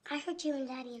heard you and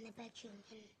Daddy in the bedroom,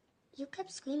 and you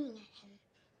kept screaming at him.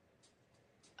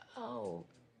 Oh.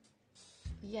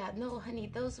 Yeah, no, honey,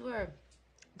 those were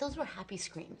happy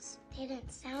screams. They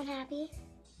didn't sound happy.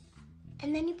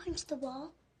 And then you punched the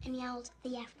wall and yelled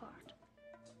the F word.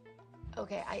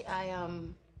 Okay,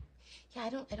 yeah, I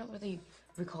don't really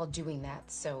recall doing that,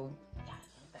 so yeah.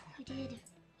 You did.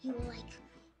 You were like,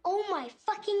 oh my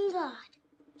fucking God.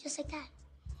 Just like that.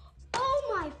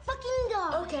 Oh my fucking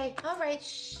God. Okay, all right,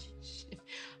 shh.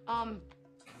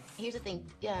 Here's the thing.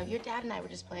 Yeah, your dad and I were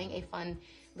just playing a fun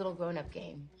little grown-up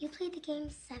game. You played the game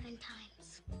 7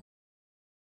 times.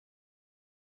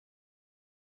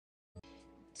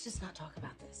 Let's just not talk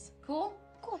about this. Cool?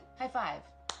 Cool. High five.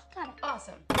 Got it.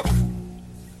 Awesome.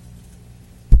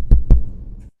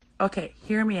 Okay,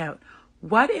 hear me out.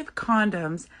 What if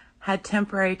condoms had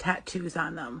temporary tattoos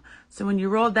on them? So when you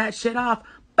rolled that shit off,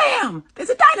 bam, there's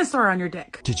a dinosaur on your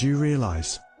dick. Did you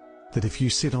realise that if you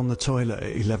sit on the toilet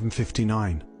at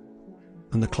 11:59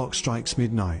 and the clock strikes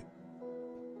midnight,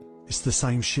 it's the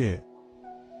same shit,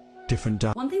 different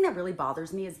day? One thing that really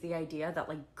bothers me is the idea that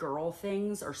like girl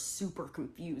things are super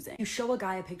confusing. You show a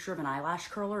guy a picture of an eyelash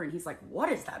curler and he's like, what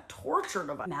is that torture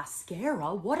device?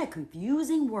 Mascara, what a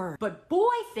confusing word. But boy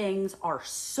things are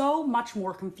so much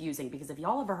more confusing, because if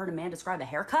y'all ever heard a man describe a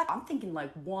haircut, I'm thinking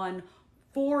like 1,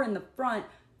 4 in the front,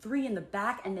 3 in the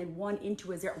back, and then 1 into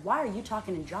his ear. Why are you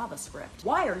talking in JavaScript?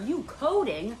 Why are you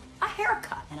coding a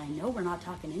haircut? And I know we're not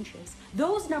talking inches.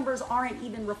 Those numbers aren't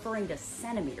even referring to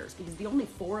centimeters, because the only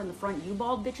 4 in the front you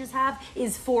bald bitches have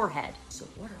is forehead. So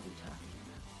what are we talking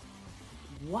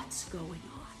about? What's going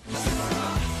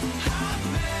on?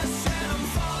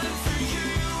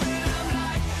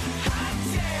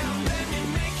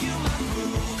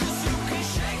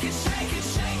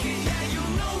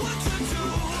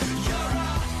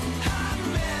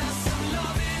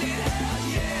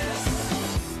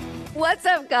 What's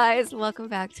up, guys? Welcome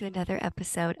back to another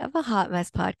episode of the Hot Mess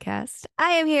Podcast.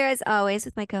 I am here as always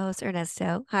with my co-host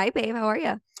Ernesto. Hi, babe. How are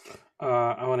you?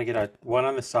 I want to get a 1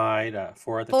 on the side,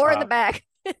 4 at the 4 top. in the back.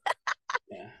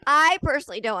 Yeah. I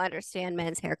personally don't understand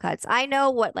men's haircuts. I know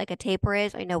what like a taper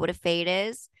is. I know what a fade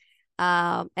is.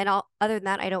 Other than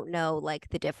that, I don't know like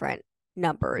the different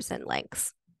numbers and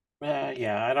lengths.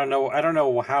 Yeah, I don't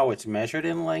know how it's measured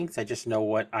in length. I just know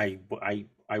what I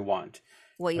want.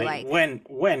 What you like.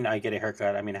 When I get a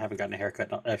haircut. I mean, I haven't gotten a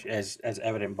haircut as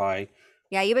evident by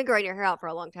Yeah, you've been growing your hair out for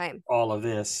a long time. all of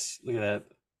this. Look at that.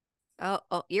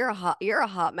 Oh, you're a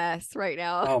hot mess right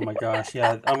now. Oh my gosh.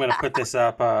 Yeah, I'm gonna put this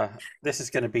up. This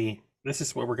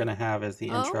is what we're gonna have as the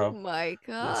intro. Oh my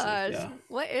gosh. yeah.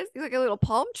 What is it's like a little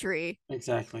palm tree?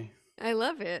 Exactly. I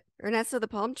love it. Ernesto the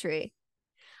palm tree.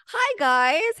 Hi,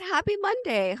 guys. Happy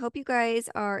Monday. Hope you guys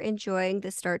are enjoying the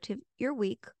start to your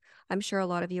week. I'm sure a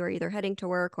lot of you are either heading to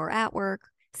work or at work,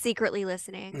 secretly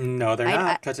listening. No, they're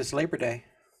not, because it's Labor Day.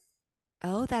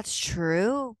 Oh, that's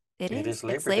true. It is.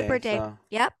 Labor It's Labor Day. so-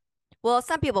 Yep. Well,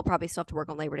 some people probably still have to work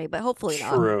on Labor Day, but hopefully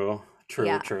not. True.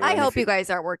 Yeah. True. I And hope if you guys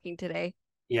aren't working today.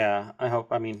 Yeah, I hope.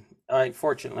 I mean, I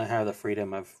fortunately have the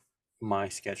freedom of my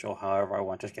schedule, however I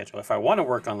want to schedule. If I want to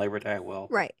work on Labor Day, I will.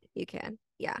 Right. You can.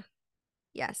 Yeah.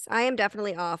 Yes. I am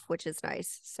definitely off, which is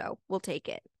nice. So we'll take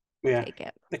it. Yeah, Take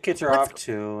it. the kids are What's- off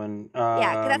too, and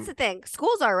Yeah, 'cause that's the thing.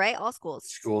 Schools are, right? All schools.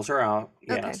 schools are out.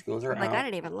 Yeah, Okay. schools are I'm like, I out.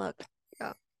 didn't even look.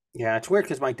 Yeah, it's weird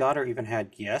because my daughter even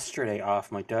had yesterday off.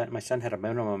 My son had a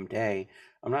minimum day.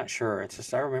 I'm not sure. It's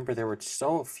just I remember there were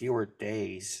so fewer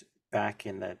days back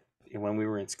when we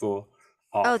were in school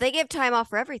off. Oh, they give time off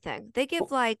for everything. They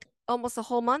give like almost a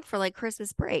whole month for like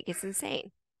Christmas break. It's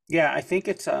insane. Yeah, I think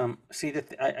it's see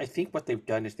I think what they've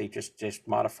done is they just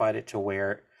modified it to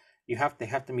where they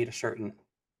have to meet a certain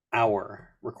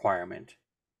hour requirement.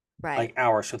 Right. Like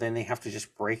hours, so then they have to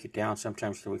just break it down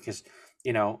sometimes because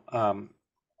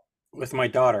with my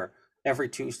daughter, every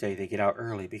Tuesday they get out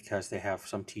early because they have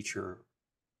some teacher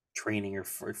training or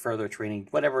further training,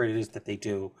 whatever it is that they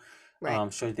do.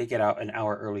 Right. So they get out an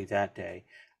hour early that day.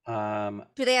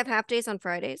 Do they have half days on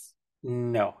Fridays?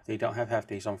 No, they don't have half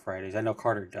days on Fridays. I know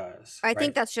Carter does. I think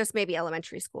right? that's just maybe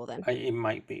elementary school then. It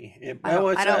might be. I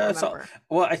don't it's remember.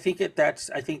 well, I think that's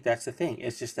the thing.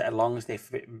 It's just that as long as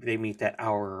they meet that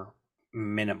hour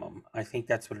minimum, I think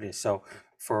that's what it is. So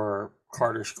for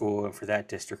Carter School and for that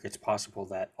district, it's possible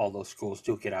that all those schools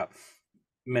do get out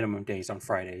minimum days on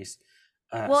Fridays.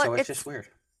 Well, So it's just weird.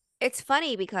 It's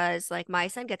funny because like my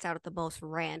son gets out at the most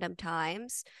random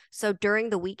times. So during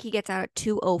the week he gets out at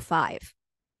 2:05.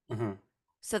 hmm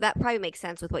So that probably makes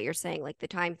sense with what you're saying, like the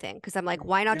time thing. Because I'm like,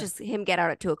 why not Yeah. just him get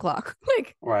out at 2 o'clock?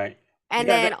 Like, Right. and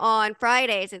Yeah, then on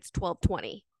Fridays it's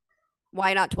 12:20.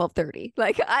 Why not 12:30?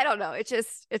 Like, I don't know.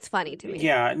 It's funny to me.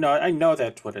 Yeah, no, I know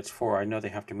that's what it's for. I know they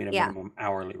have to meet a Yeah. minimum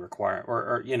hourly require,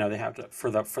 or they have to for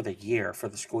the year, for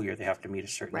the school year, they have to meet a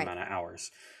certain Right. amount of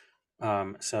hours.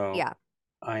 So Yeah.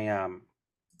 I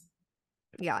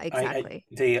Yeah, I exactly.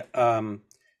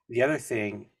 the other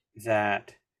thing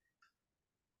that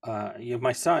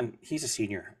my son, he's a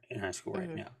senior in high school right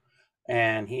Mhm. now,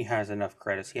 and he has enough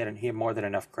credits. He had more than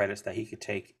enough credits that he could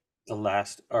take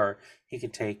he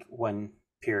could take one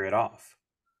period off.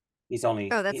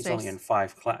 Oh, that's He's only in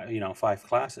nice. five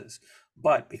classes,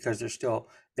 but because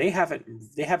they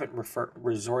haven't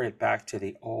resorted back to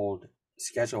the old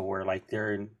schedule where like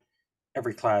they're in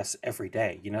every class every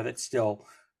day. That's still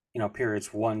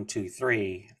periods 1, 2,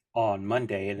 3 on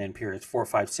Monday, and then periods 4,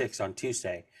 5, 6 on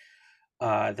Tuesday.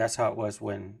 That's how it was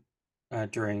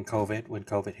during COVID, when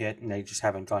COVID hit, and they just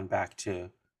haven't gone back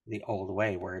to the old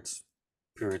way where it's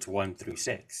periods 1 through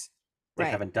 6. They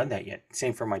Right. haven't done that yet.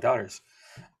 Same for my daughters.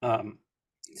 Um,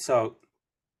 so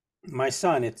my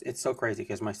son, it's so crazy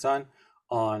because my son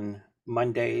on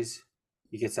Mondays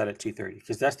he gets out at 2:30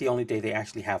 because that's the only day they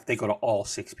actually have. They go to all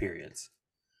 6 periods.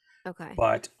 Okay.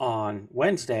 But on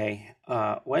Wednesday,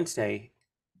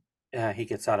 he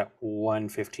gets out at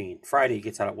 1:15. Friday he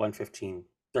gets out at 1:15.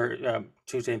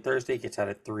 Tuesday and Thursday he gets out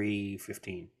at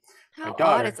 3:15. My How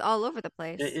odd. It's daughter, all over the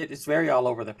place. it's very all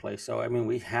over the place. So I mean,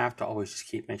 we have to always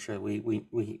just make sure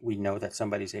we know that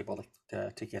somebody's able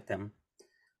to get them.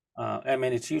 I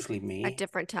mean, it's usually At me.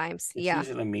 different times. It's Yeah.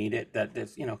 usually me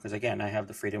that's because again, I have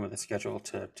the freedom of the schedule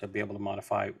to be able to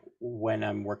modify when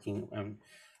I'm working, and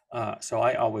so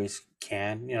I always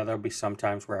can. There'll be some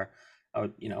times where I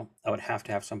would have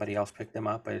to have somebody else pick them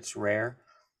up, but it's rare.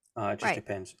 It just Right.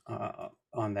 depends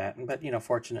on that. But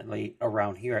fortunately,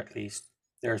 around here at least,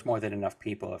 there's more than enough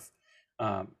people. If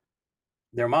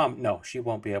their mom, no, she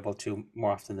won't be able to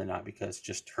more often than not because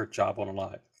just her job won't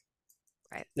allow it.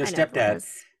 Right. Their I know everyone stepdad,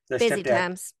 has their busy stepdad,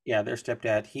 times. yeah, their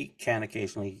stepdad, he can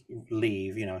occasionally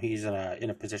leave. He's in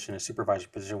a position, a supervisor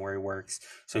position where he works,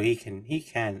 so he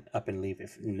can up and leave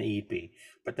if need be.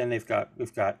 But then we've got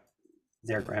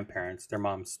their grandparents, their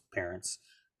mom's parents,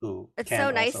 who It's can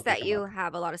so nice also pick that them you up.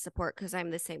 have a lot of support because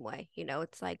I'm the same way.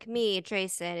 It's like me,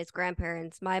 Jason, his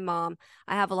grandparents, my mom.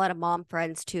 I have a lot of mom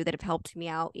friends too that have helped me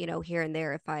out, here and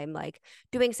there if I'm like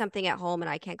doing something at home and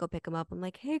I can't go pick them up. I'm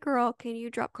like, hey, girl, can you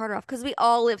drop Carter off? Because we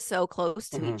all live so close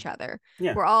to Hmm. each other.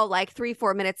 Yeah. We're all like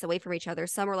 3-4 minutes away from each other.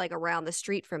 Some are like around the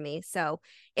street from me. So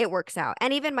it works out.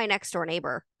 And even my next door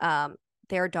neighbor,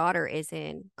 their daughter is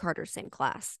in Carter's same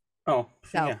class. Oh,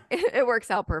 So yeah. it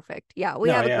works out perfect. Yeah, we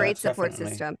No, have a yeah, great support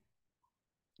system.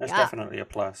 that's Yeah. definitely a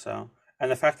plus. So, and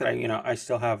the fact that I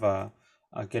still have a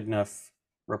good enough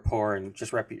rapport and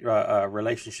just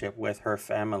relationship with her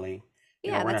family.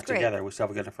 Yeah, We're that's not great. together. We still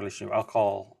have a good enough relationship. I'll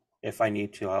call if I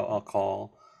need to. I'll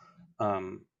call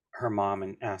her mom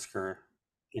and ask her,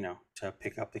 to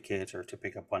pick up the kids or to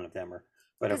pick up one of them or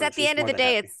Because whatever. And at the she's end of more the than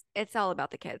day, happy. it's all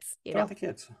about the kids, It's all the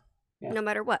kids. Yeah, no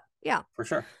matter what. Yeah. for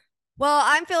sure. Well,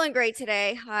 I'm feeling great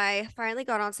today. I finally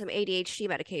got on some ADHD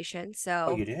medication. Oh,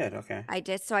 So you did? Okay. I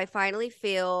did. So I finally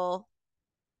feel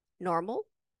normal,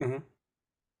 Hmm.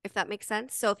 if that makes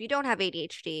sense. So if you don't have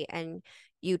ADHD and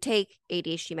you take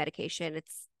ADHD medication,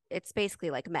 it's basically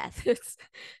like meth. It's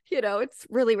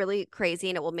really, really crazy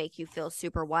and it will make you feel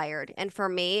super wired. And for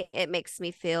me, it makes me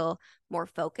feel more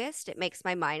focused. It makes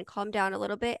my mind calm down a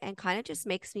little bit and kind of just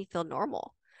makes me feel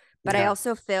normal. But I Yeah.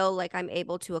 also feel like I'm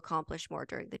able to accomplish more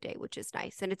during the day, which is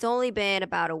nice. And it's only been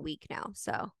about a week now.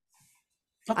 So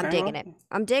I'm Okay. digging Well, it.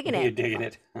 I'm digging you're it. digging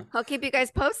it. I'll keep you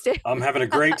guys posted. I'm having a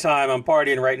great time. I'm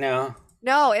partying right now.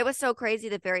 No, it was so crazy.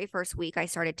 The very first week I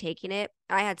started taking it,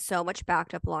 I had so much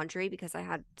backed up laundry because I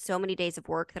had so many days of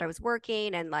work that I was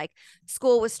working and like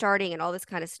school was starting and all this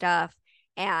kind of stuff.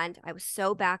 And I was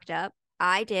so backed up.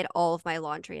 I did all of my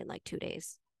laundry in like 2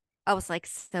 days. I was like,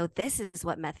 so this is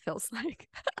what meth feels like.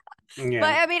 But Yeah.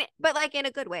 I mean, but like in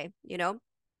a good way. Yeah.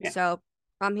 So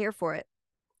I'm here for it.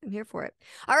 I'm here for it.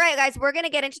 All right, guys, we're going to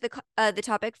get into the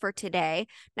topic for today.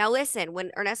 Now, listen,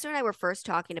 when Ernesto and I were first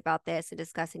talking about this and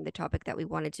discussing the topic that we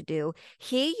wanted to do,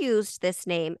 he used this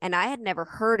name and I had never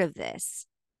heard of this.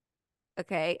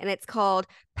 Okay. And it's called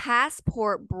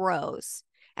Passport Bros.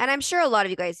 And I'm sure a lot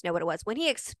of you guys know what it was. When he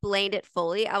explained it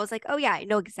fully, I was like, oh, yeah, I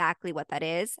know exactly what that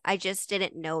is. I just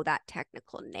didn't know that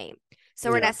technical name. So,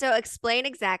 Yeah. Ernesto, explain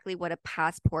exactly what a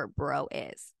passport bro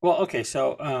is. Well, okay.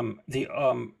 So,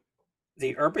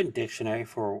 the Urban Dictionary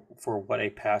for what a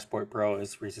passport bro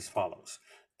is reads as follows: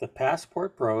 the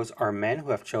passport bros are men who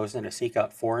have chosen to seek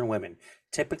out foreign women,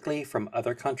 typically from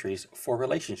other countries, for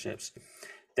relationships.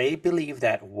 They believe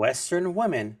that Western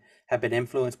women have been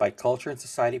influenced by culture and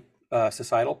society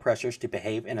societal pressures to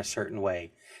behave in a certain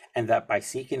way, and that by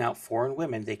seeking out foreign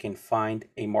women, they can find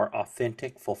a more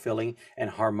authentic, fulfilling, and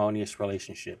harmonious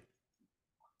relationship.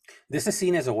 This is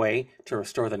seen as a way to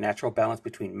restore the natural balance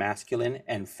between masculine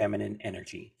and feminine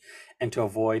energy, and to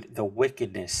avoid the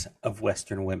wickedness of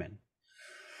Western women.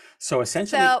 So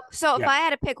essentially, So if yeah, I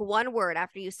had to pick one word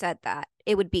after you said that,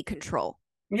 it would be control.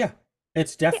 yeah,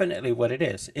 it's definitely what it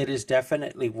is. It is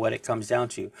definitely what it comes down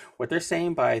to. What they're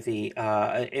saying by the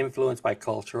influence by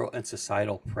cultural and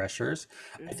societal pressures,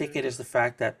 I think it is the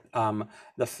fact that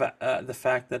the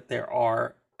fact that there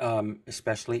are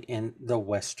especially in the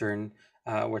Western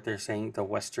what they're saying, the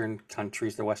Western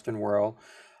countries, the Western world,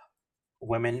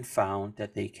 women found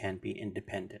that they can be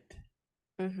independent.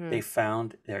 Mm-hmm. They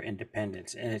found their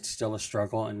independence, and it's still a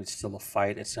struggle, and it's still a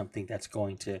fight. It's something that's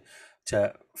going to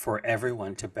for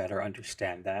everyone to better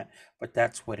understand that, but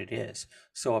that's what it is.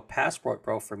 So a passport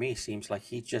bro for me seems like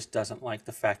he just doesn't like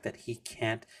the fact that he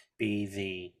can't be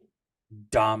the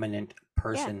dominant Yeah.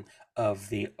 person of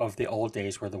the old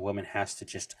days where the woman has to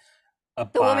just The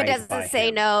woman abide by doesn't say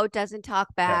him. no, doesn't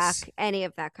talk back, Yes. any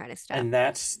of that kind of stuff. And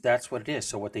that's what it is.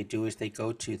 So what they do is they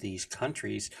go to these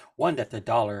countries, one, that the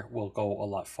dollar will go a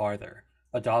lot farther.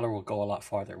 A dollar will go a lot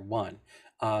farther, one.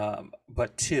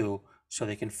 But two, so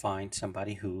they can find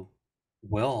somebody who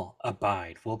will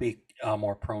abide, will be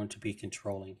more prone to be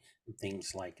controlling and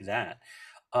things like that.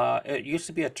 It used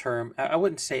to be a term. I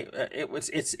wouldn't say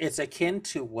it's akin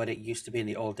to what it used to be in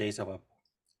the old days of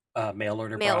a mail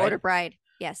order Mail order bride. bride.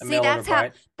 Yes. A See, mail order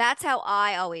bride. that's how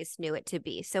I always knew it to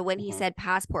be. So when he Mhm. said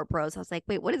passport bros, I was like,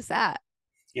 wait, what is that?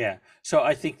 Yeah. So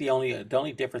I think the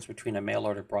only difference between a mail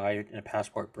order bride and a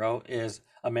passport bro is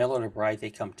a mail order bride,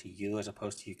 they come to you as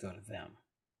opposed to you go to them.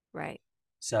 Right.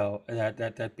 So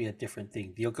that'd be a different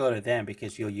thing. You'll go to them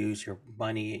because you'll use your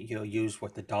money, you'll use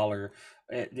what the dollar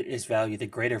is value, the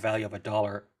greater value of a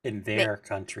dollar in their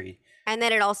country. And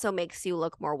then it also makes you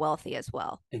look more wealthy as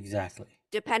well, Exactly.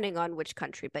 depending on which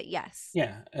country. But yes.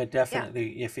 Yeah,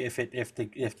 definitely. If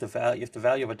the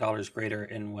value of a dollar is greater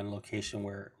in one location,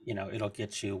 where it'll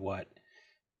get you what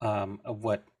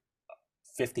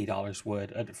 $50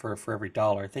 would for every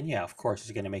dollar, then yeah, of course,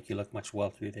 it's going to make you look much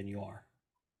wealthier than you are.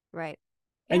 Right.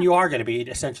 And Yeah. you are going to be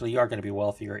essentially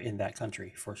wealthier in that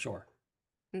country for sure.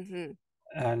 Mm-hmm.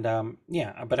 And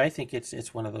yeah, but I think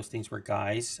it's one of those things where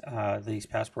guys, these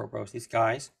passport bros, these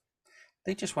guys,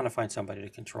 they just want to find somebody to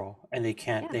control, and they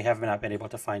can't. Yeah. They have not been able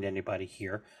to find anybody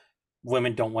here.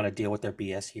 Women don't want to deal with their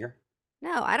BS here.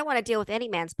 No, I don't want to deal with any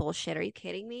man's bullshit. Are you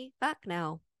kidding me? Fuck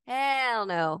no. Hell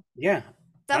no. Yeah,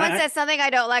 Someone I- says something I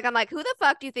don't like, I'm like, who the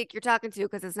fuck do you think you're talking to?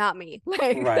 Because it's not me.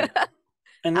 Like, right.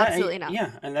 And that, absolutely not. Yeah,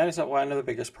 and that is one of the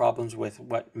biggest problems with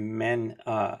what men,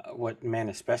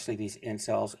 especially these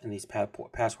incels and these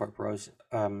passport bros,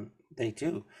 they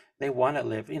do. They want to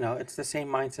live. It's the same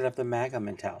mindset of the MAGA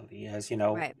mentality, as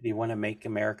Right. you want to make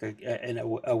America in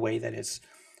a way that it's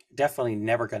definitely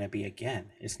never going to be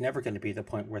again. It's never going to be the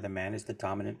point where the man is the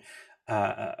dominant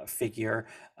figure,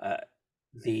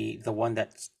 the one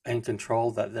that's in control,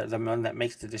 the one that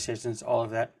makes the decisions. All of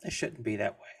that. It shouldn't be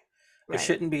that way. It Right.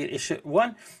 shouldn't be. It should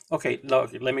one. Okay,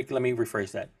 look, let me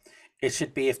rephrase that. It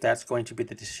should be, if that's going to be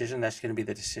the decision, that's going to be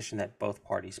the decision that both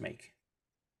parties make.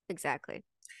 Exactly.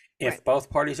 If Right. both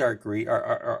parties are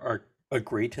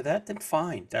agree to that, then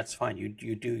fine. That's fine. You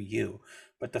do you.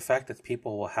 But the fact that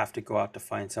people will have to go out to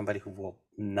find somebody who will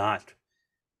not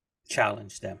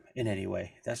challenge them in any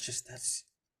way, that's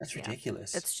Yeah.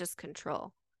 ridiculous. It's just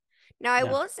control. Now, I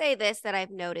Yeah. will say this that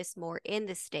I've noticed more in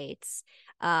the States,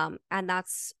 and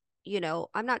that's,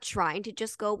 I'm not trying to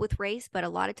just go with race, but a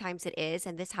lot of times it is,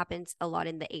 and this happens a lot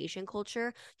in the Asian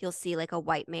culture. You'll see like a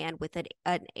white man with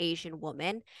an Asian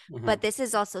woman, Mhm. but this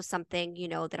is also something,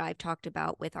 that I've talked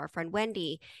about with our friend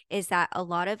Wendy, is that a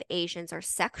lot of Asians are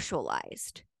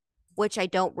sexualized, which I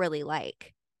don't really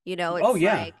like. Oh, It's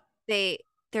yeah. like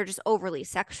they're just overly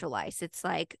sexualized. It's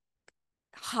like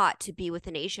hot to be with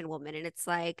an Asian woman, and it's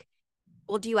like,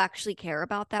 well, do you actually care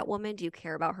about that woman? Do you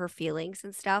care about her feelings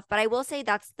and stuff? But I will say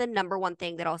that's the number one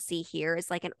thing that I'll see here is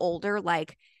like an older,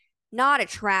 like not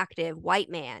attractive white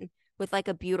man with like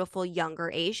a beautiful younger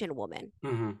Asian woman.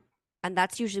 Mhm. And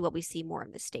that's usually what we see more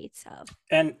in the States of.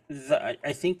 And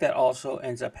I think that also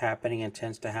ends up happening and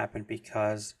tends to happen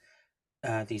because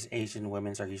these Asian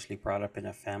women are usually brought up in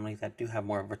a family that do have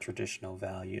more of a traditional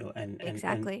value, and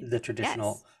Exactly. the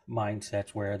traditional Yes. mindsets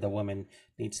where the woman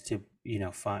needs to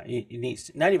find,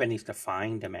 not even needs to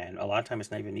find a man. A lot of times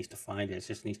it's not even needs to find it. It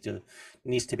just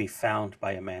needs to be found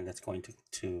by a man that's going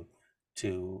to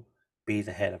be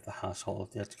the head of the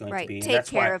household. That's going to Right. be, and Take that's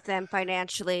care why. of them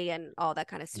financially and all that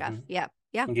kind of stuff. Mhm. Yeah.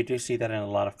 Yeah. And you do see that in a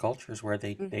lot of cultures where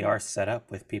they Hmm. are set up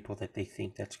with people that they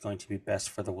think that's going to be best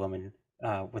for the woman,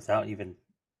 without even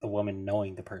the woman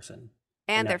knowing the person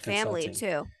and And their not family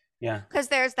consulting. too. Yeah, Because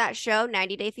there's that show,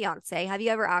 90 Day Fiance. Have you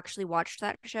ever actually watched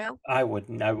that show? I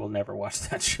wouldn't. I will never watch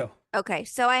that show. Okay,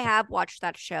 so I have watched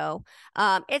that show.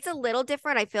 It's a little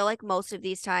different. I feel like most of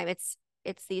these time it's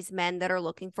these men that are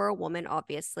looking for a woman,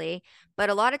 obviously, but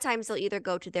a lot of times they'll either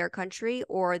go to their country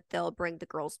or they'll bring the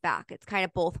girls back. It's kind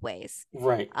of both ways.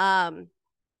 Right.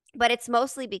 But it's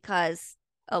mostly because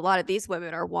a lot of these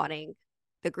women are wanting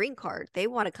the green card. They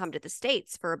want to come to the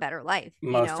States for a better life, you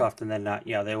Most know? often than not,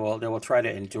 yeah, they will try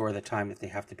to endure the time that they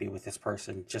have to be with this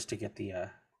person just to get the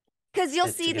Because you'll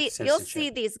to see get the you'll see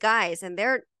citizenship. these guys and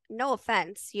they're, no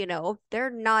offense, they're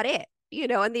not it,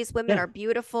 and these women Yeah. are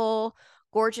beautiful,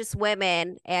 gorgeous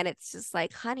women, and it's just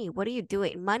like, honey, what are you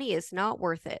doing? Money is not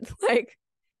worth it. Like,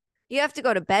 you have to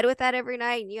go to bed with that every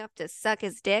night and you have to suck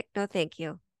his dick. No, thank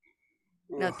you.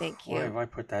 No, Ugh, thank why you. have I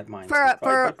put that mindset? For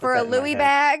Why have I put for a that in my Louis head?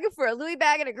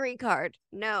 bag, and a green card.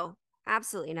 No,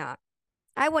 absolutely not.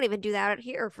 I won't even do that out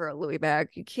here for a Louis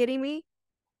bag. You kidding me?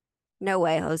 No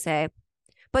way, Jose.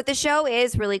 But the show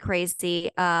is really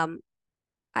crazy.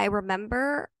 I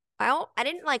remember I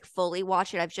didn't like fully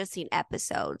watch it. I've just seen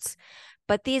episodes.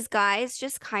 But these guys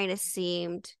just kind of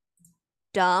seemed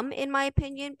dumb in my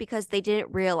opinion because they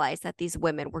didn't realize that these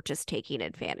women were just taking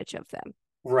advantage of them.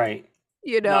 Right.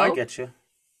 You No, I know? get you.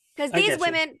 Because I get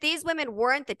you. these women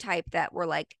weren't the type that were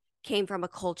like came from a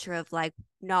culture of like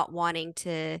not wanting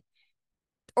to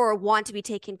or want to be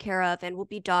taken care of and will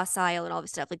be docile and all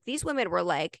this stuff. Like these women were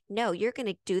like, no, you're going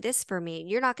to do this for me.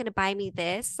 You're not going to buy me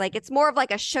this. Like it's more of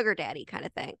like a sugar daddy kind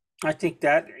of thing. I think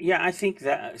that, yeah, I think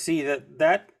that, see,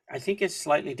 that I think it's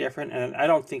slightly different, and I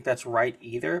don't think that's right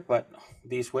either. But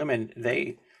these women,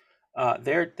 they're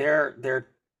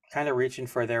kind of reaching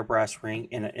for their brass ring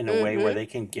in a way where Mm-hmm. they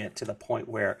can get to the point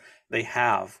where they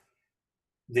have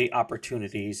the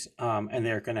opportunities, and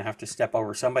they're going to have to step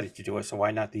over somebody to do it. So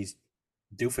why not these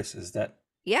doofuses that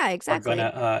Yeah, are exactly. gonna,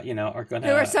 are Who are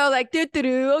gonna so like, do,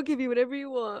 I'll give you whatever you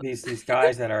want. these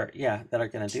guys that are, yeah, that are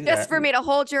gonna do Just that. for me to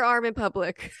hold your arm in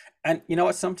public. And you know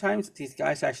what? Sometimes these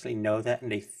guys actually know that,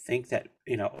 and they think that,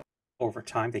 over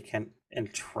time they can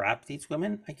entrap these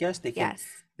women. I guess Yes.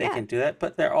 they Yeah. can do that.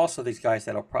 But there are also these guys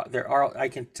that'll there are I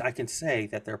can say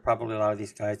that there are probably a lot of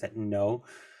these guys that know,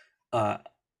 uh,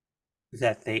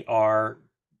 that they are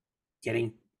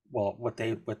getting, well, what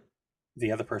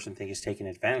the other person think is taken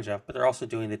advantage of, but they're also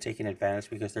doing the taking advantage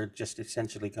because they're just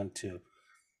essentially going to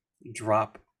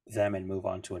drop them and move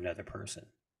on to another person.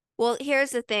 Well,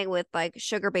 here's the thing with like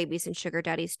sugar babies and sugar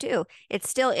daddies too. It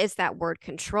still is that word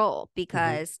control Hmm.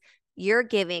 because you're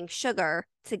giving sugar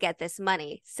to get this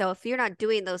money. So if you're not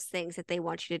doing those things that they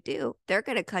want you to do, they're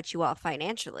going to cut you off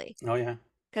financially Oh yeah.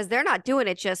 because they're not doing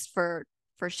it just for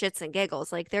shits and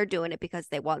giggles. Like they're doing it because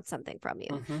they want something from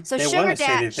you. So They sugar want to say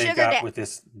dad, that they sugar got dad, with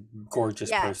this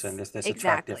gorgeous person, yes, this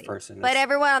attractive exactly. person. But This,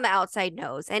 everyone on the outside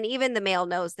knows, and even the male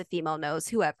knows, the female knows,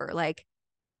 whoever. Like,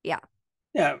 yeah.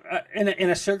 yeah, in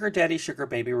a sugar daddy sugar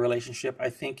baby relationship,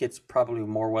 I think it's probably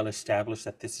more well established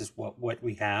that this is what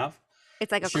we have.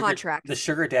 It's like The a sugar contract. the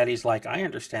sugar daddy's like, I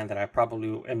understand that I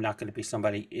probably am not going to be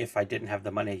somebody, if I didn't have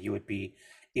the money you would be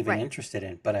even Right. interested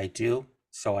in, but I do,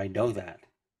 so I know that,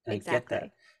 and I get that.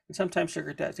 Exactly. And sometimes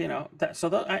sugar daddies, that. So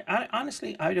I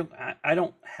honestly, I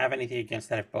don't have anything against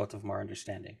that if both of them are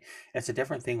understanding. It's a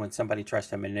different thing when somebody tries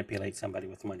to manipulate somebody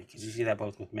with money, because you see that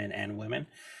both with men and women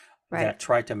Right. that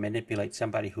try to manipulate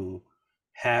somebody who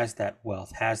has that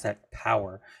wealth, has that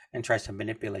power, and tries to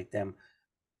manipulate them,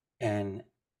 and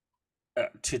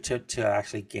to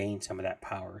actually gain some of that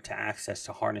power, to access,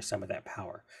 to harness some of that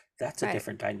power. That's a Right.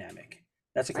 different dynamic.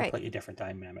 That's a Right. completely different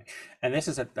dynamic. And this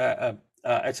is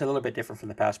it's a little bit different from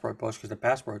the passport bros, because the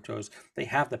passport bros, they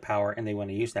have the power and they want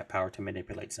to use that power to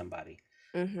manipulate somebody,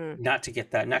 Mm-hmm. not to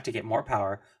get more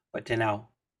power, but to now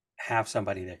have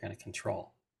somebody they're going to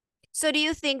control. So do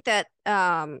you think that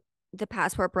the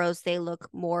passport bros, they look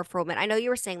more for women? I know you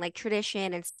were saying like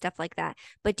tradition and stuff like that,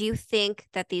 but do you think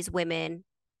that these women,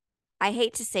 I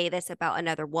hate to say this about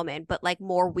another woman, but like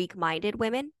more weak-minded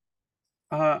women?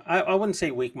 I wouldn't say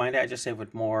weak-minded. I just say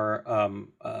with more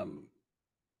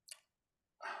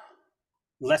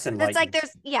less It's like enlightened.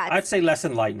 I'd it's say less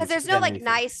enlightened because there's no than like anything.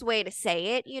 nice way to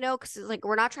say it, because like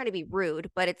we're not trying to be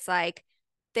rude, but it's like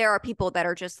there are people that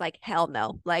are just like, hell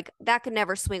no, like that could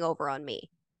never swing over on me.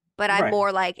 But I'm Right.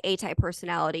 more like A-type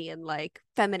personality and like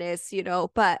feminist,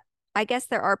 but I guess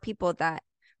there are people that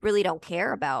really don't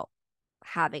care about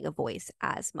having a voice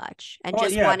as much and Well,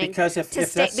 just yeah, wanting because to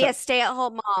if that's be a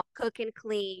stay-at-home mom, cook and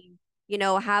clean,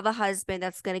 have a husband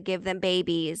that's going to give them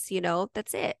babies,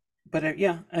 that's it. but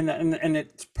yeah, and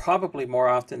it's probably more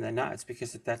often than not, it's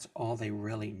because that's all they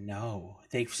really know.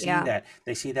 They've seen Yeah, that.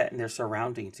 They see that in their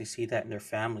surroundings. They see that in their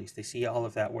families. They see all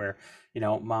of that where,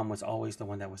 mom was always the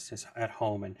one that was just at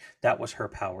home, and that was her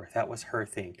power. That was her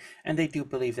thing. And they do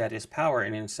believe that is power,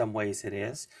 and in some ways it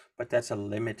is, but that's a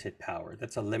limited power.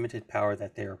 That's a limited power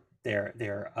that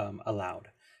they're allowed,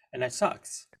 and that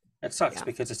sucks. It sucks yeah,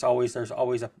 because there's always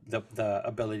the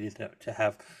ability to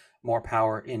have more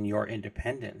power in your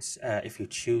independence if you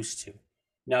choose to.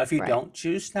 Now, if you right. don't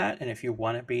choose that, and if you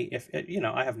want to be, if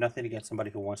I have nothing against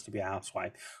somebody who wants to be a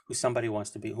housewife, who somebody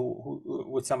wants to be,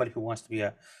 with somebody who wants to be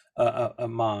a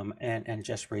mom and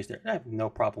just raise their. I have no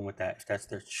problem with that if that's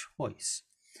their choice,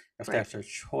 if Right. that's their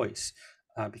choice,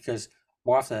 because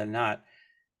more often than not,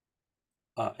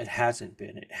 it hasn't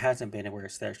been. It hasn't been where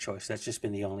it's their choice. That's just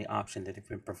been the only option that they've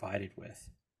been provided with.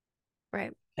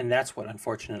 Right. And that's what,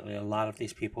 unfortunately, a lot of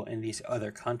these people in these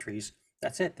other countries,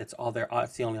 that's it. That's all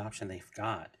it's the only option they've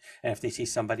got. And if they see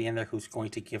somebody in there who's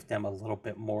going to give them a little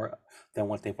bit more than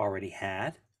what they've already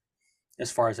had,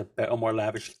 as far as a more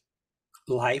lavish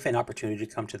life, an opportunity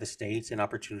to come to the States, an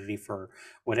opportunity for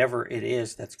whatever it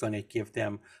is that's going to give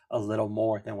them a little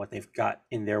more than what they've got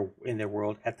in their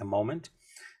world at the moment,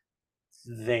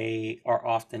 they're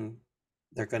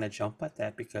going to jump at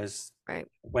that because Right.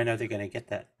 when are they going to get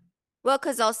that? Well,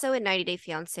 because also in 90 Day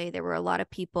Fiance, there were a lot of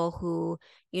people who,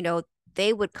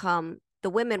 the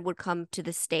women would come to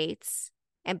the States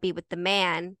and be with the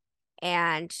man,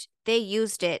 and they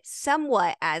used it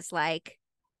somewhat as like,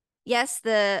 yes,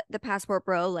 the passport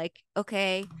bro, like,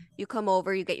 okay, you come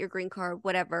over, you get your green card,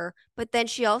 whatever. But then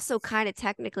she also kind of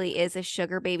technically is a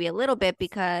sugar baby a little bit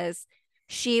because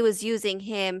she was using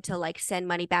him to like send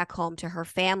money back home to her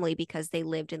family because they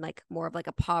lived in like more of like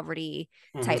a poverty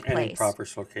type And place. improper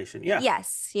location. Yeah.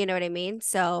 Yes, you know what I mean?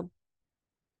 So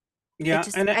it Yeah,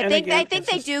 just and I again, think it's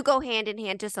they just do go hand in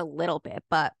hand just a little bit,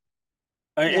 but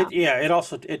yeah. it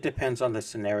also it depends on the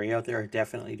scenario. There are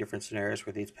definitely different scenarios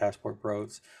where these passport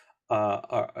bros,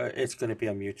 it's going to be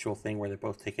a mutual thing where they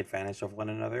both take advantage of one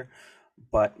another.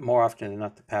 But more often than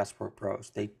not, the passport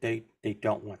bros, they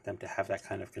don't want them to have that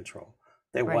kind of control.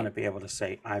 They want Right. to be able to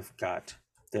say, I've got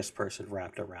this person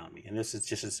wrapped around me, and this is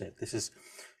just as it.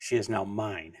 She is now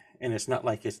mine, and it's not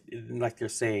like it's like they're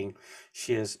saying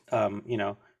she is,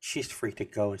 she's free to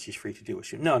go and she's free to do what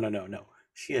she. No, no, no, no.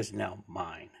 She is now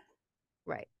mine.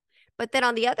 Right. But then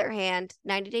on the other hand,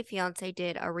 90 Day Fiance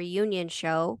did a reunion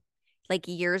show like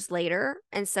years later,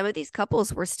 and some of these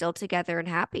couples were still together and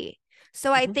happy.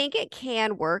 So I Mhm. think it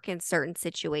can work in certain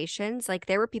situations. Like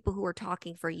there were people who were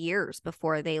talking for years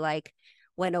before they like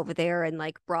went over there and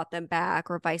like brought them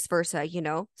back or vice versa.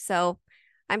 So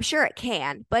I'm sure it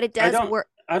can, but it I does don't work.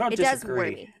 I don't It does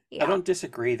worry disagree. me. I Yeah. don't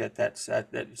disagree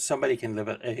that somebody can live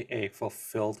a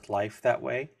fulfilled life that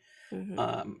way.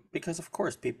 Hmm. Because of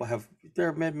course there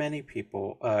have been many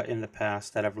people in the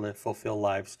past that have lived fulfilled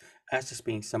lives as just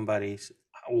being somebody's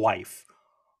wife,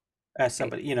 as Right.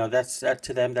 somebody, that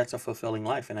to them, that's a fulfilling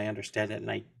life, and I understand it and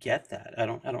I get that. I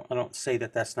don't say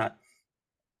that that's not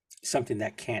something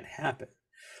that can't happen.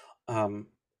 Um,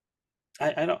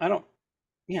 I don't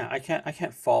yeah, I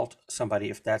can't fault somebody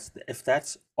if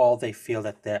that's all they feel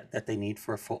that they need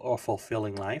for a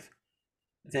fulfilling life,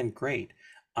 then great.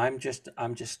 I'm just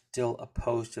still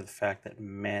opposed to the fact that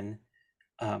men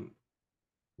um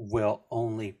will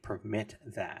only permit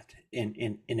that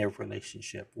in a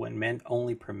relationship. When men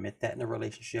only permit that in a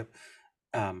relationship,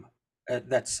 um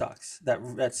that sucks.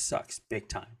 That sucks big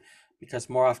time, because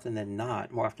more often than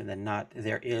not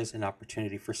there is an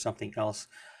opportunity for something else.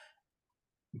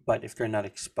 But if they're not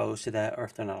exposed to that, or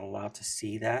if they're not allowed to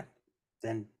see that,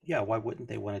 then yeah, why wouldn't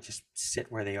they want to just sit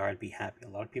where they are and be happy? A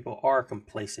lot of people are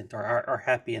complacent, or are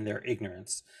happy in their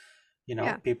ignorance.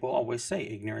 Yeah. People always say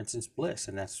ignorance is bliss,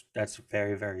 and that's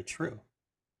very, very true.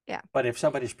 Yeah. But if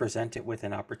somebody's presented with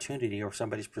an opportunity, or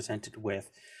somebody's presented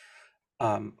with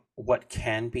what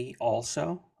can be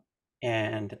also,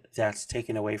 and that's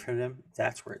taken away from them,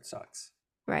 that's where it sucks.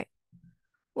 Right.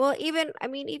 Well, even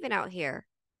out here,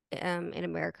 in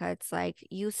America, it's like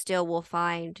you still will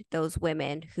find those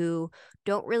women who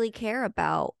don't really care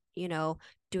about,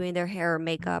 doing their hair or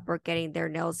makeup or getting their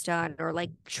nails done or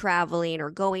like traveling or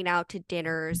going out to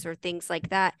dinners or things like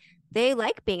that. They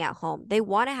like being at home. They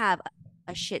want to have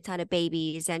a shit ton of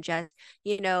babies and just,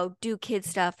 do kid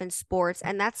stuff and sports,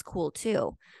 and that's cool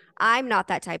too. I'm not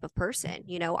that type of person.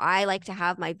 I like to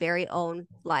have my very own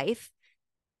life,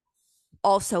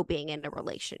 also being in a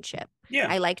relationship. Yeah.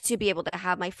 I like to be able to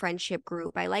have my friendship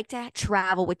group. I like to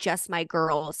travel with just my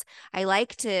girls. I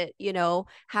like to,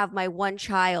 have my one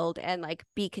child and like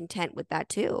be content with that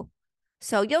too.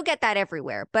 So you'll get that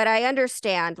everywhere. But I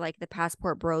understand like the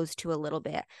passport bros too a little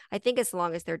bit. I think as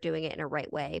long as they're doing it in a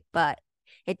right way. But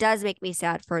it does make me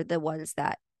sad for the ones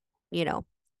that,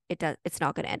 it's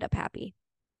not going to end up happy.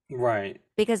 Right.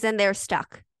 Because then they're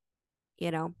stuck,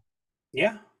 you know.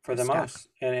 Yeah, for the Stuck. most.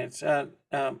 And it's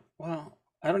well,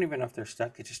 I don't even know if they're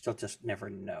stuck. They just still just never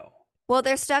know. Well,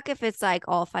 they're stuck if it's like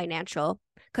all financial.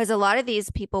 Because a lot of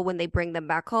these people, when they bring them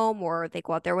back home or they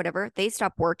go out there, whatever, they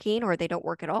stop working or they don't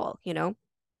work at all,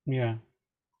 Yeah.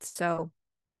 So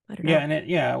I don't Yeah, know.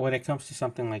 and when it comes to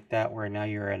something like that where now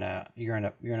you're in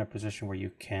a position where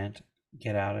you can't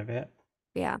get out of it,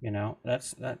 Yeah.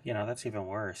 that's even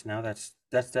worse. Now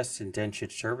that's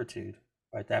indentured servitude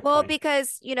at that Well, point.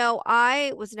 because,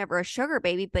 I was never a sugar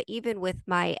baby, but even with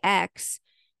my ex,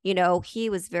 he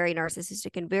was very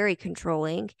narcissistic and very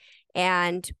controlling.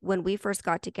 And when we first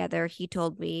got together, he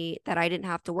told me that I didn't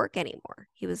have to work anymore.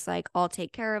 He was like, I'll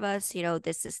take care of us,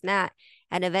 this, and that.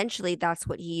 And eventually that's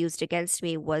what he used against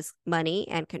me was money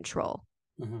and control.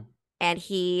 Hmm. And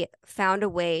he found a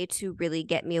way to really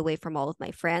get me away from all of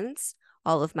my friends,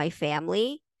 all of my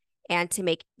family, and to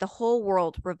make the whole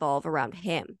world revolve around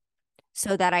him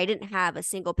so that I didn't have a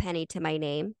single penny to my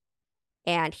name.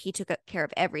 And he took care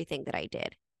of everything that I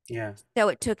did. Yeah, So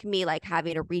it took me like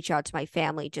having to reach out to my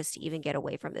family just to even get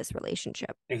away from this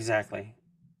relationship. exactly.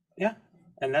 Yeah,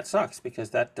 and that sucks because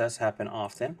that does happen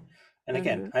often. And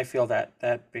again, Mhm. I feel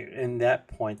in that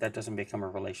point, that doesn't become a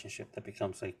relationship. That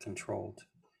becomes a controlled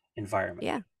environment.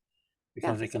 Yeah.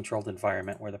 Becomes a controlled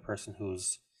environment where the person who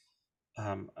is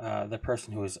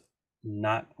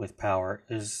not with power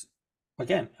is,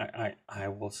 again, I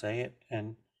will say it,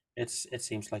 and it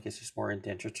seems like it's just more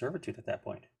indentured servitude at that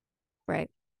point, Right.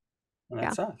 and Yeah.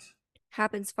 that sucks.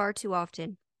 Happens far too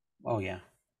often. Oh yeah,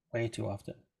 way too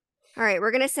often. All right.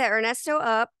 We're going to set Ernesto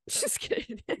up. Just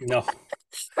kidding. No,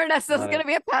 Ernesto's not going it. to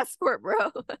be a passport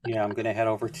bro. Yeah, I'm gonna head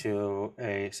over to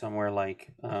a somewhere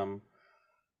like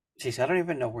geez, I don't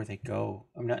even know where they go.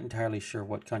 I'm not entirely sure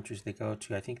what countries they go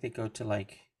to. I think they go to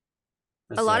like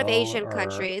A lot of Brazil, Asian or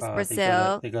countries, they go to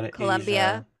Brazil, Asia,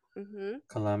 Colombia. Mm-hmm.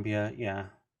 Colombia. Yeah.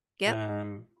 Yep.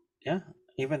 Yeah.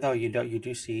 Even though you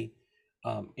do see,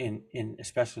 in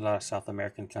especially a lot of South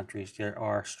American countries, there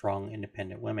are strong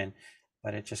independent women,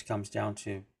 but it just comes down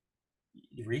to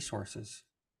resources.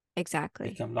 They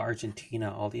Exactly. come to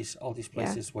Argentina, all these Yeah.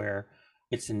 places where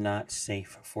it's not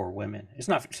safe for women. It's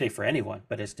not safe for anyone,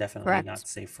 but it's definitely Correct. not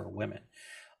safe for women.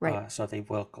 Right. So they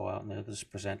will go out and they'll just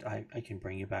present, I can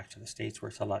bring you back to the States where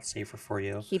it's a lot safer for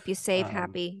you. Keep you safe,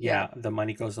 happy. Yeah. Yeah, the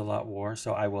money goes a lot more,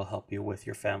 so I will help you with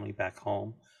your family back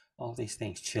home. All these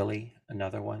things. Chile,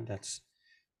 another one that's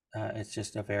it's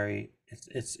just a very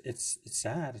it's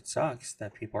sad. It sucks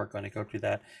that people are going to go through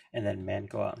that, and then men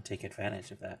go out and take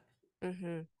advantage of that.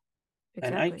 Mm-hmm.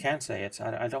 And I Exactly. can say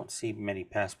I don't see many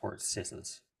passport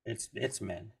sisses. It's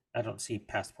men. I don't see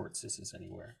passport sisses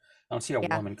anywhere. I don't see a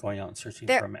Yeah. woman going out and searching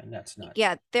There, for a man. That's not.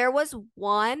 yeah, there was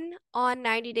one on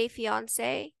 90 Day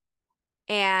Fiance,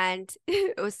 and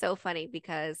it was so funny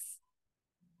because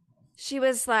she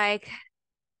was like,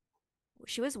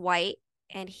 she was white,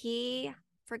 and he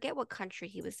forget what country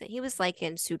he was in. He was like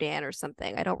in Sudan or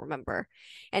something. I don't remember.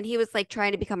 And he was like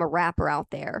trying to become a rapper out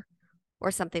there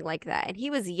or something like that. And he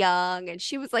was young, and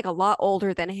she was like a lot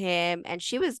older than him, and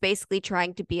she was basically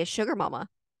trying to be a sugar mama.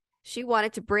 She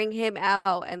wanted to bring him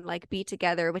out and like be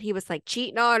together, but he was like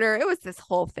cheating on her. It was this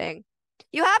whole thing.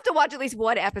 You have to watch at least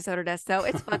one episode of this, though.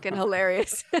 It's fucking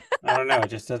hilarious. I don't know. It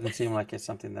just doesn't seem like it's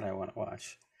something that I want to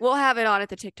watch. We'll have it on at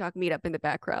the TikTok meetup in the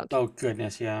background Oh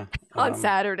goodness, yeah. on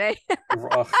Saturday.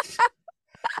 Oh,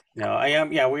 no, I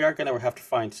am. Yeah, we are gonna have to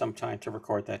find some time to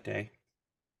record that day.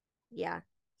 Yeah.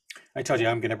 I told you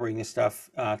I'm gonna bring this stuff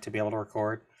to be able to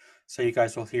record, so you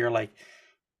guys will hear like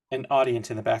an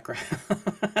audience in the background.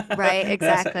 Right, You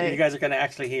exactly. guys are gonna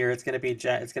actually hear. It's gonna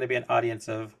be an audience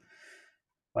of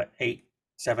what, 8,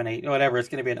 7, 8, whatever. It's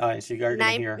gonna be an audience. You guys are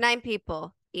gonna hear. Nine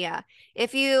people. Yeah.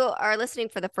 If you are listening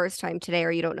for the first time today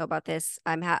or you don't know about this,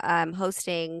 I'm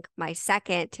hosting my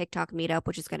second TikTok meetup,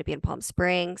 which is going to be in Palm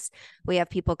Springs. We have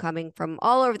people coming from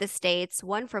all over the states,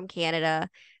 one from Canada.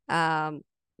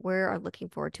 We're looking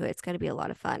forward to it. It's going to be a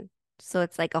lot of fun. So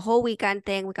it's like a whole weekend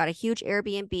thing. We got a huge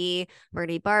Airbnb. We're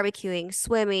going to be barbecuing,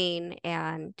 swimming,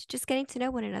 and just getting to know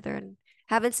one another and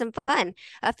having some fun.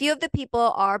 A few of the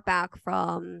people are back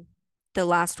from the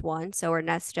last one. So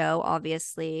Ernesto,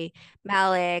 obviously,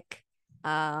 Malik.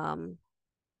 I'm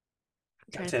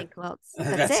trying That's to it. think who else.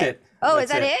 That's it. Oh, That's is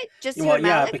that it. it? Just you Well, and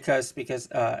yeah, Malik? because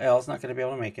Elle's not going to be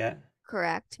able to make it.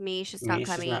 Correct. Mish is not Mish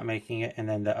is coming. not making it, and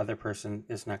then the other person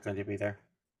is not going to be there.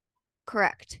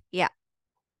 Correct. Yeah.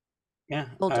 Yeah.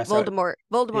 Voldemort.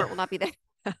 Voldemort yeah. will not be there.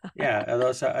 Yeah.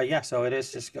 Those. Yeah. So it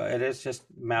is just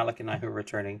Malik and I who are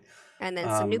returning. And then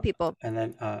some new people. And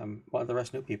then well, the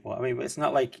rest new people. I mean, it's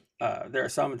not like there are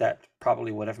some that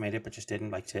probably would have made it but just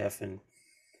didn't, like Tiff and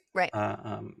Right.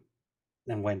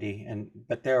 and Wendy,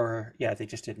 but there were, yeah, they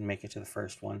just didn't make it to the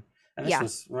first one. And this Yeah.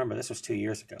 was, remember, this was 2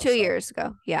 years ago. 2 years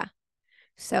ago. Yeah.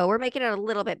 So we're making it a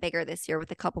little bit bigger this year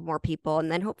with a couple more people.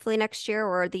 And then hopefully next year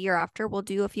or the year after, we'll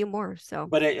do a few more. So,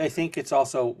 But I think it's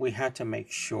also, we had to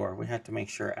make sure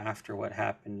after what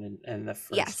happened in the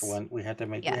first Yes. one, we had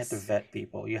to Yes. vet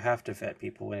people. You have to vet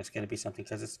people when it's going to be something,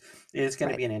 because it is going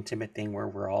to Right. be an intimate thing where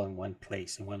we're all in one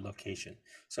place, in one location.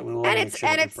 So we want And to make it's- sure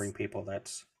and that we it's- bring people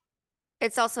that's,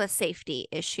 it's also a safety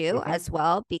issue Mhm. as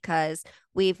well, because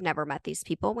we've never met these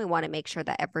people. We want to make sure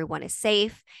that everyone is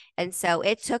safe. And so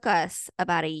it took us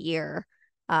about a year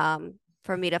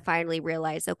for me to finally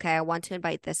realize, okay, I want to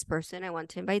invite this person. I want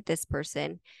to invite this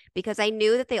person, because I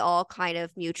knew that they all kind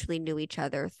of mutually knew each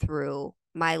other through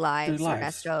my lives, lives.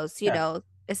 Ernesto's, Yeah.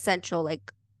 essential,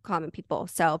 like, common people.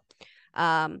 So,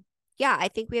 yeah, I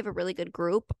think we have a really good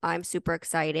group. I'm super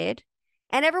excited.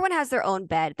 And everyone has their own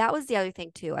bed. That was the other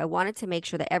thing too. I wanted to make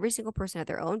sure that every single person had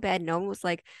their own bed. No one was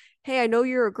like, hey, I know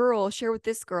you're a girl, share with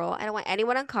this girl. I don't want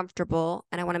anyone uncomfortable,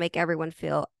 and I want to make everyone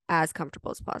feel as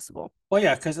comfortable as possible. well,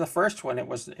 yeah, because the first one, it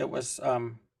was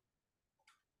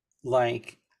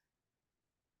like,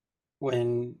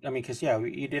 when, I mean, because, yeah,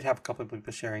 you did have a couple of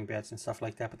people sharing beds and stuff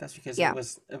like that, but that's because Yeah. it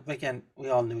was, again, we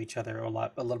all knew each other a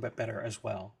little bit better as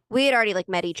well. We had already like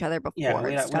met each other before. Yeah, and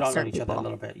we stuff, all know certain each other a people.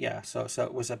 little bit. Yeah, so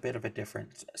it was a bit of a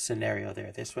different scenario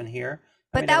there. This one here, I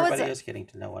But mean, that was everybody is getting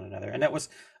to know one another, and that was,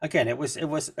 again, it was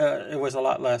a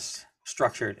lot less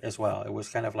structured as well. It was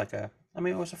kind of like it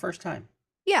was the first time.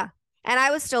 Yeah. And I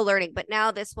was still learning, but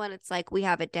now this one, it's like we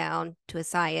have it down to a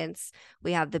science.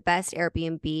 We have the best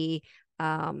Airbnb.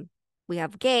 We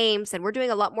have games, and we're doing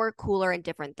a lot more cooler and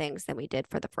different things than we did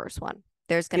for the first one.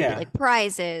 There's going to Yeah. be like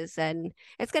prizes, and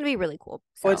it's going to be really cool.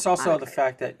 Well, it's So I'm also the excited.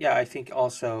 fact that, yeah, I think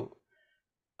also,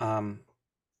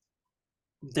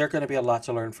 they're going to be a lot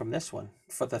to learn from this one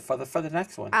for the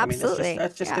next one. I mean, Absolutely.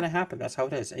 that's just Yeah. going to happen. That's how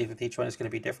it is. Each one is going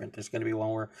to be different. There's going to be one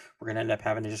where we're going to end up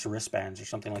having just wristbands or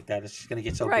something like that. It's just going to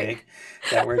get so Right. big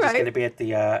that we're just Right. going to be at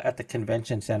the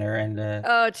convention center, and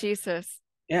Oh, Jesus.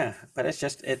 yeah. But it's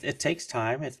just, it takes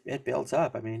time. It builds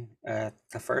up. I mean, the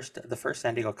first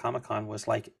San Diego Comic-Con was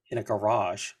like in a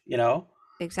garage,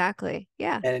 Exactly.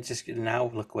 Yeah. and it just, now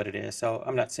look what it is. So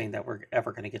I'm not saying that we're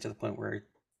ever going to get to the point where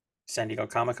San Diego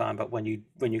Comic-Con, but when you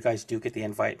guys do get the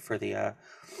invite for the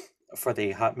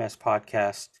Hot Mess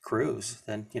podcast cruise,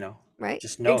 then Right.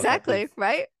 just know that Exactly.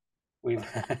 Right. we've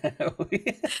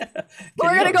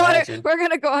We're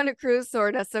gonna go on a cruise so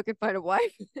Ernesto can find a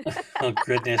wife. Oh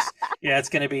goodness, yeah, it's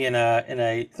gonna be in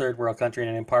a third world country, in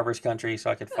an impoverished country, so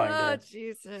I could find Oh, her.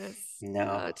 Jesus.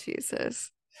 No. Oh,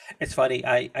 Jesus. It's funny.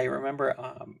 I remember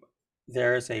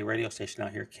there's a radio station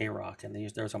out here, K Rock, and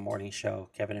there was a morning show,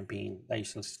 Kevin and Bean, I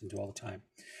used to listen to all the time.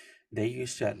 They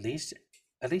used to at least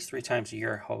 3 times a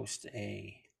year host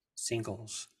a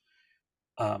singles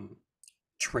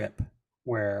trip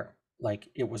where, like,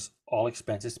 it was all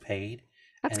expenses paid,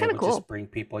 That's and they kind of would cool. just bring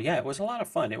people. Yeah, it was a lot of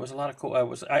fun. It was a lot of cool.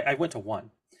 I went to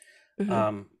one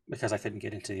Mhm. because I couldn't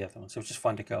get into the other one, so it was just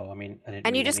fun to go. I mean, I didn't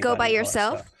And you meet just go by anybody, all that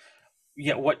yourself? stuff.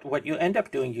 Yeah, what you end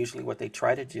up doing usually, what they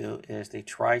try to do is they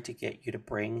try to get you to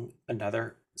bring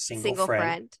another single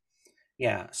friend.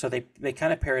 Yeah, so they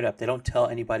kind of pair it up. They don't tell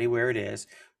anybody where it is,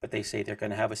 but they say they're going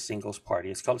to have a singles party.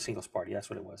 It's called a singles party. That's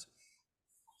what it was.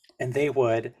 And they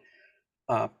would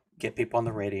get people on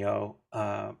the radio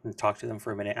and talk to them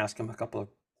for a minute, ask them a couple of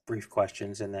brief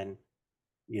questions, and then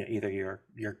either you're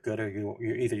good, or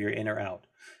you're in or out.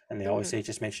 And they always say,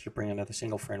 just make sure you bring another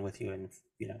single friend with you, and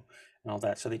and all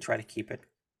that. So they try to keep it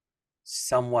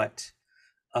somewhat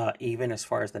even as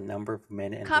far as the number of men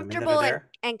and women that Comfortable are there.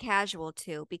 and casual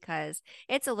too, because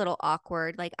it's a little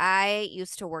awkward. Like, I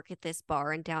used to work at this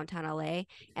bar in downtown LA,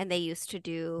 and they used to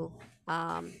do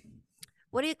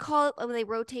what do you call it when they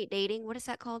rotate dating? What is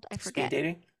that called? I forget. Speed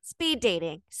dating? Speed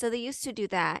dating. So they used to do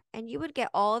that, and you would get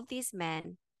all of these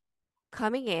men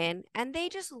coming in, and they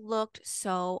just looked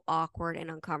so awkward and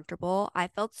uncomfortable. I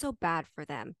felt so bad for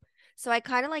them. So I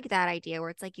kind of like that idea where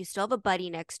it's like you still have a buddy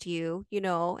next to you,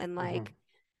 and like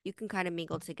you can kind of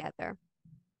mingle together.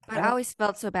 But I always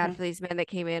felt so bad for these men that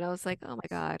came in. I was like, oh my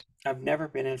God. I've never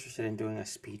been interested in doing a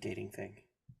speed dating thing.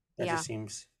 That Yeah. just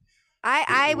seems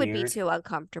I would be weird. too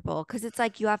uncomfortable because it's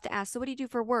like you have to ask, so what do you do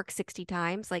for work 60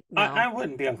 times? Like, I no,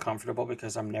 wouldn't be uncomfortable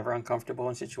because I'm never uncomfortable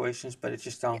in situations, but it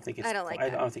just I don't think I don't like I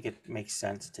that. don't think it makes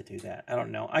sense to do that. I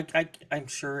don't know. I'm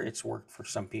sure it's worked for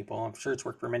some people. I'm sure it's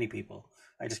worked for many people.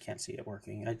 I just can't see it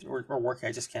working. Or working.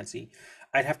 I just can't see.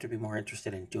 I'd have to be more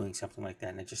interested in doing something like that,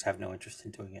 and I just have no interest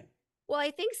in doing it. Well, I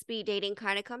think speed dating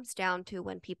kind of comes down to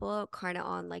when people are kind of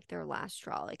on like their last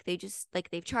straw. Like they just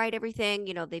like they've tried everything,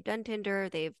 they've done Tinder,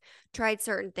 they've tried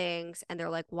certain things, and they're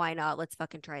like, why not? Let's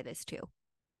fucking try this too.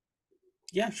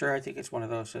 Yeah, sure. I think it's one of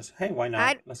those. Just hey, why not?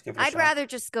 I'd Let's give it a I'd shot. rather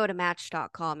just go to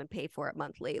match.com and pay for it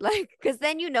monthly. Like, because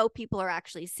then people are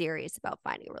actually serious about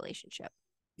finding a relationship.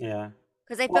 Yeah.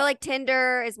 Because I feel Well, like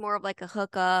Tinder is more of like a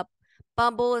hookup.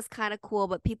 Bumble is kind of cool,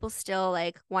 but people still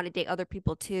like want to date other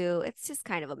people too. It's just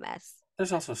kind of a mess.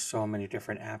 there's also so many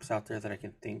different apps out there that I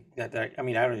can think that I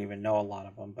mean, I don't even know a lot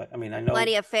of them, but I mean, I know.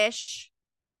 Plenty of fish.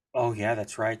 Oh yeah,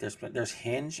 that's right. There's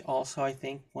Hinge also. I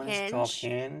think one is called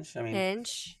Hinge. Hinge. I mean,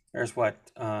 Hinge. there's what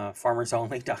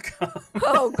farmersonly.com.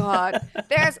 Oh God.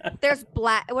 There's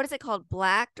black. What is it called?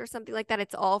 Blacked or something like that.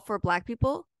 It's all for black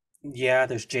people. Yeah,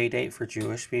 there's JDate for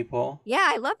Jewish people. Yeah,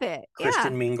 I love it.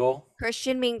 Christian Yeah. Mingle.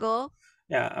 Christian Mingle.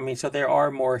 Yeah, I mean, so there are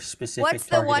more specific What's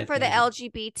the one targeted for the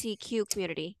things. LGBTQ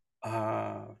community?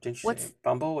 Didn't you say What's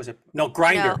Bumble? Was it no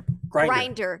Grinder? Grinder.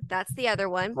 Grinder. That's the other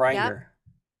one. Yep. Grinder.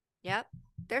 Yep.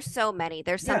 There's so many.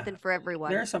 There's Yeah, something for everyone.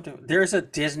 there's something. There's a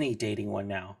Disney dating one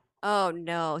now. Oh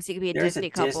no. So you could be a There's Disney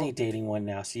a couple. Disney dating one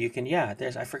now, so you can. Yeah,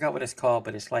 there's. I forgot what it's called,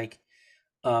 but it's like,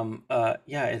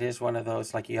 yeah, it is one of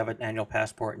those like you have an annual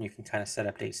passport and you can kind of set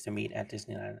up dates to meet at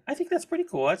Disneyland. I think that's pretty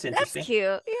cool. That's That's interesting.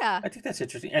 cute. Yeah. I think that's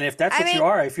interesting. And if that's I what you mean,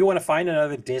 are, if you want to find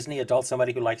another Disney adult,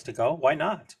 somebody who likes to go, why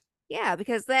not? yeah,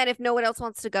 because then if no one else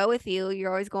wants to go with you,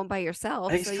 you're always going by I yourself.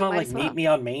 think So it's you called might like as Meet well. Me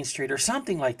on Main Street or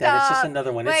something like that. It's just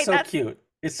another one. It's Wait, so that's cute.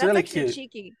 It's that's really actually cute.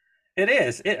 cheeky. It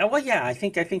is. Well, yeah, I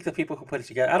think the people who put it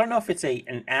together, I don't know if it's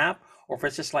an app or if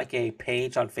it's just like a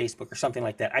page on Facebook or something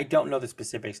like that. I don't know the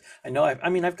specifics. I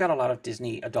mean, I've got a lot of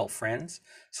Disney adult friends,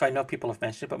 so I know people have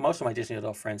mentioned it, but most of my Disney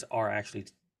adult friends are actually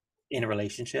in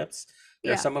relationships.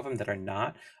 There are Yeah. some of them that are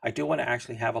not. I do want to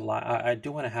actually have a lot. I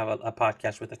do want to have a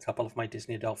podcast with a couple of my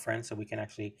Disney adult friends so we can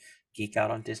actually geek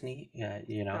out on Disney. And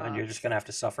you're just gonna have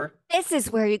to suffer. This is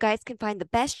where you guys can find the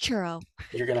best churro.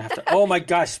 You're gonna have to. Oh my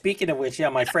gosh! Speaking of which, yeah,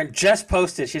 my friend just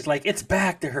posted. She's like, "It's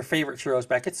back. Her favorite churros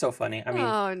back." It's so funny. I mean,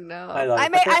 Oh no. I love I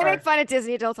it. make But there I make are. fun of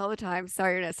Disney adults all the time.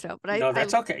 Sorry, Ernesto, but No, I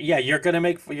that's okay. Yeah, you're gonna have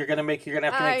to make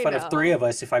I fun of three know. of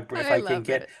us if I I can love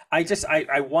get. it.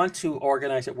 I want to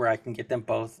organize it where I can get them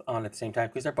both on at the same time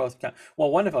because they're both.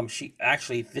 Well, one of them, she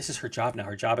actually, this is her job now.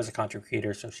 Her job as a content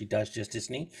creator, so she does just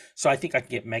Disney. So I think I can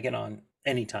get Megan on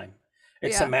anytime.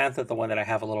 It's Yeah. Samantha, the one that I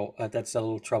have a little. That's a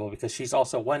little trouble because she's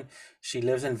also one. She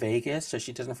lives in Vegas, so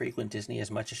she doesn't frequent Disney as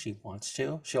much as she wants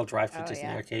to. She'll drive to Oh Disney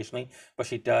yeah. occasionally, but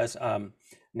she does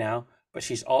now. But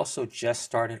she's also just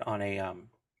started on a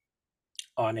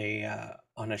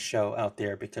show out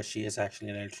there because she is actually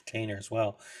an entertainer as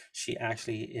well. She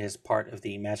actually is part of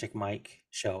the Magic Mike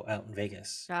show out in Vegas.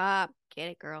 Stop. Get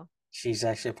it, girl. She's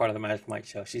actually a part of the Magic Mike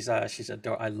show. She's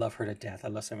I love her to death. I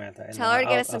love Samantha. And Tell her to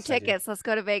get us I'll some send you. tickets. Let's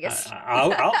go to Vegas.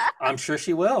 I'm sure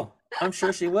she will. I'm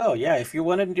sure she will. Yeah, if we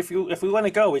want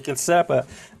to go, we can set up a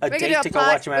We could date do a to go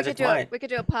pod, watch Magic Mike. we could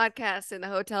do a podcast in the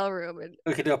hotel room and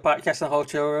We could do a podcast in the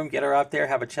hotel room, get her out there,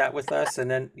 have a chat with us,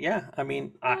 and then yeah, I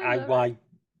mean, I love it.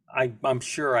 I'm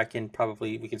sure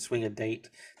we can swing a date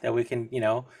that we can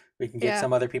we can get Yeah.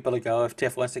 some other people to go if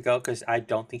Tiff wants to go because I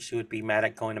don't think she would be mad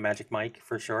at going to Magic Mike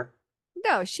for sure.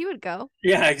 No, she would go.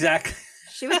 Yeah, exactly.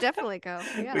 She would definitely go.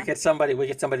 We Yeah. get somebody to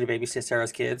babysit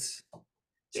Sarah's kids.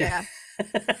 Yeah.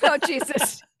 Oh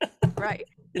Jesus. Right.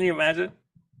 Can you imagine?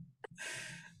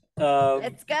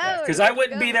 Let's go. Because I Let's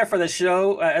wouldn't be go. there for the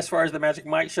show as far as the Magic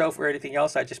Mike show for anything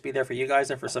else. I'd just be there for you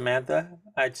guys and for Samantha.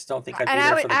 I just don't think I'd be And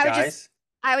there for the guys.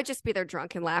 I would just be there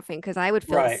drunk and laughing because I would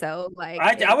feel Right. so like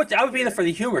I would be there for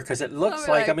the humor because it looks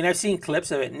be like I like- mean I've seen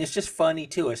clips of it and it's just funny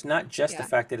too. It's not just the Yeah.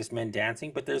 fact that it's men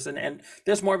dancing, but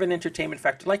there's more of an entertainment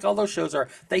factor. Like all those shows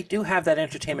they do have that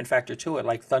entertainment factor to it.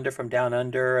 Like Thunder from Down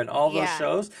Under and all those Yeah.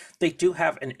 shows, they do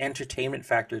have an entertainment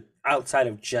factor outside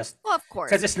of just Well, of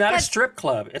course. because it's not a 'Cause strip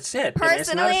club. It's it. It's not a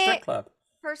strip personally- club.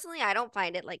 Personally, I don't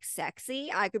find it like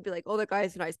sexy. I could be like, "Oh, that guy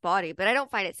has a nice body," but I don't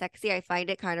find it sexy. I find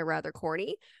it kind of rather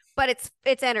corny. But it's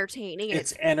entertaining. And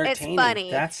It's entertaining. funny.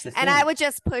 That's the thing. And I would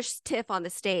just push Tiff on the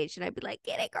stage, and I'd be like,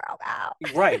 "Get it, girl,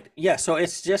 go!" Right. Yeah. So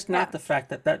it's just not Yeah. the fact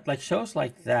that like shows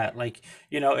like that, like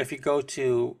if you go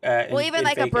to Well, even in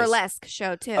like a Vegas, burlesque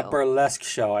show too. a burlesque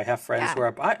show. I have friends Yeah. who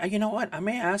are. You know what? I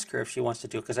may ask her if she wants to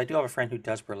do it because I do have a friend who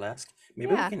does burlesque.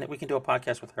 Maybe Yeah. we can do a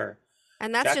podcast with her.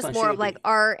 And that's just Jacqueline, more she of would like be.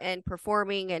 art and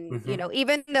performing and, you Hmm. know,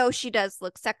 even though she does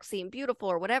look sexy and beautiful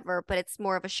or whatever, but it's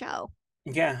more of a show.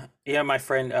 Yeah, yeah. My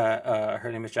friend,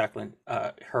 her name is Jacqueline.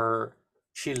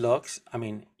 She looks. I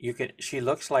mean, you could. She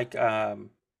looks like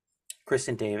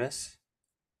Kristen Davis.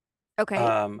 Okay.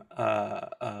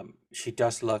 She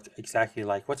does look exactly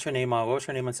like what's her name on what was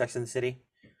her name on Sex and the City?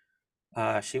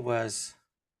 She was.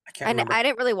 I can't And remember. I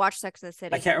didn't really watch Sex and the I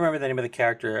City. can't remember the name of the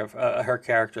character of her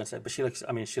character and stuff, but she looks.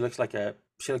 I mean, she looks like a.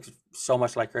 She looks so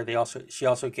much like her. She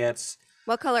also gets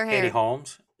What color Katie hair?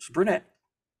 Holmes. She's brunette.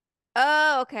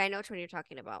 Oh, okay. I know which one you're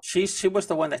talking about. She was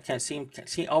the one that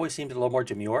she always seemed a little more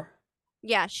demure.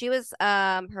 Yeah, she was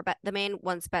the main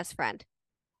one's best friend.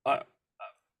 Uh,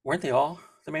 weren't they all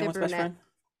the main The one's best brunette. friend?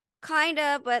 Kind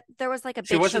of, but there was like a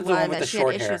She bitchy wasn't the one one with that the she had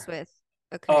short issues hair. with.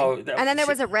 Okay. Oh, And then there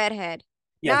she, was a redhead.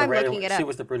 yeah, Now the I'm red. looking it She up.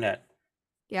 was the brunette.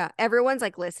 Yeah, everyone's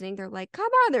like listening. They're like, "Come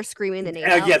on!" They're screaming the name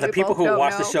Yeah, out. the We people both who don't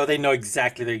watch the know. show, they know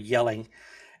exactly. They're yelling.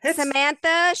 It's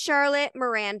Samantha, Charlotte,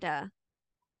 Miranda,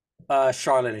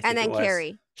 Charlotte, I and think it then was.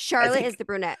 Carrie. Charlotte is think the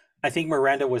brunette. I think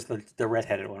Miranda was the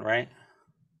redheaded one, right?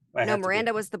 I No, had to be.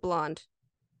 Miranda was the blonde.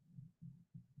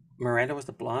 Miranda was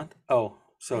the blonde. Oh,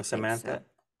 so I think so. Samantha.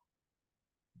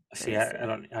 See, me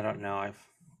I don't know.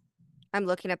 I'm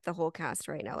looking up the whole cast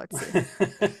right now. Let's see.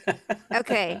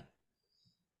 Okay.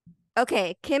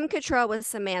 Okay, Kim Cattrall was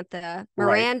Samantha. Right.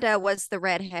 Miranda was the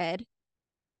redhead.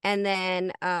 And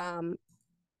then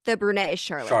the brunette is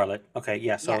Charlotte. Charlotte. Okay,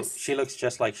 yeah. So Yes. she looks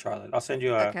just like Charlotte. I'll send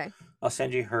you Okay.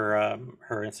 her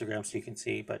Instagram so you can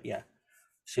see. But yeah,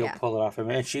 she'll Yeah. pull it off.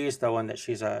 And she's the one that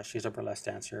she's a burlesque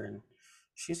dancer, and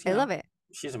she's I love it.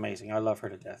 she's amazing. I love her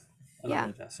to death. I love Yeah.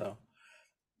 her to death. So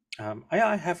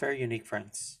I have very unique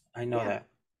friends. I know Yeah. that.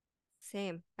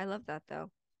 Same. I love that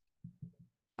though.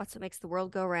 That's what makes the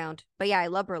world go round. But yeah, I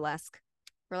love burlesque.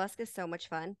 Burlesque is so much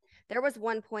fun. There was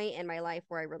one point in my life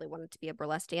where I really wanted to be a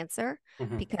burlesque dancer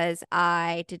Mhm. because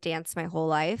I did dance my whole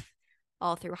life,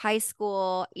 all through high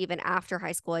school. Even after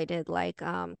high school, I did like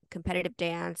competitive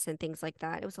dance and things like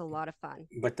that. It was a lot of fun.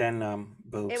 But then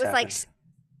boobs It was like happened.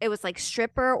 it was like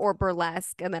stripper or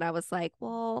burlesque, and then I was like,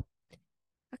 well,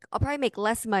 I'll probably make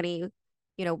less money,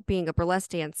 you know, being a burlesque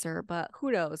dancer, but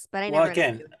who knows? But I Well, never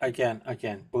ended up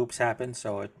again, boobs happen,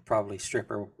 so it probably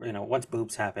stripper. Once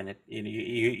boobs happen,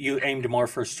 you aimed more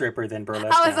for stripper than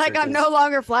burlesque. I was like, dancer, I'm 'cause- no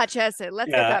longer flat chested. Let's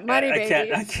get Yeah, that money, I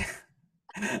baby.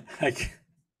 I can't.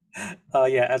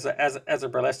 Yeah, as a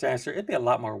burlesque dancer, it'd be a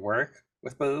lot more work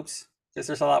with boobs because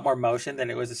there's a lot more motion than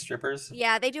it was with strippers.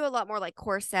 Yeah, they do a lot more like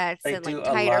corsets They and do like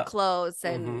a tighter lot. clothes,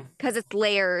 and Mhm. because it's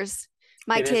layers.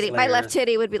 My It is titty, my left layers.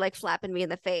 titty would be like flapping me in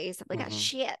the face. I'm like, ah, Mhm.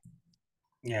 shit.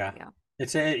 Yeah, Yeah.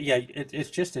 it's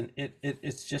just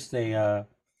it's just a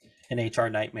an HR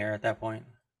nightmare at that point.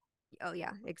 Oh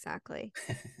yeah, exactly.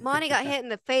 Monty got hit in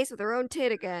the face with her own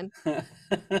tit again.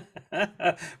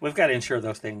 We've got to insure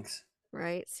those things.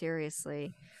 Right?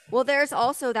 Seriously. Well, there's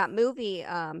also that movie,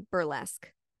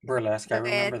 Burlesque, Burlesque, I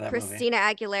remember with that movie. Christina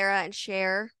Aguilera and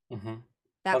Cher. Hmm.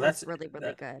 That Well, was that's really,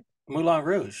 really good. Moulin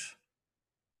Rouge.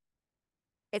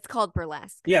 It's called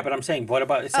Burlesque. Yeah, but I'm saying, what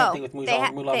about the same thing with they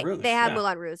Moulin Rouge? They had Yeah.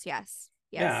 Moulin Rouge, yes.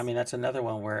 Yes. Yeah, I mean that's another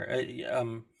one where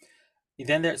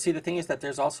then there. See, the thing is that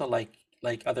there's also like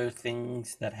other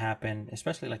things that happen,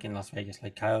 especially like in Las Vegas,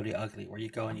 like Coyote Ugly, where you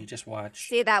go and you just watch.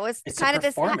 See, that was It's kind a of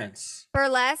this performance.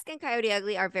 Burlesque and Coyote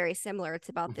Ugly are very similar. It's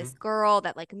about this Mhm. girl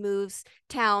that like moves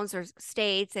towns or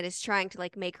states and is trying to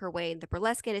like make her way in the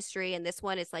burlesque industry. And this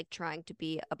one is like trying to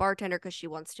be a bartender because she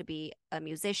wants to be a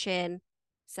musician.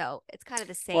 So it's kind of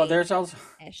the Well, same there's also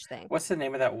ish thing. what's the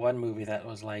name of that one movie that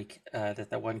was like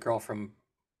that one girl from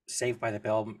Saved by the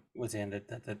Bell was in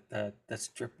the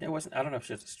strip. It wasn't. I don't know if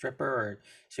she was a stripper or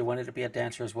she wanted to be a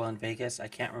dancer as well in Vegas. I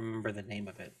can't remember the name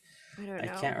of it. I don't I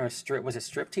know. can't remember. Was it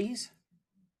Striptease?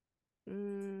 Let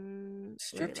me look up.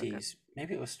 Striptease.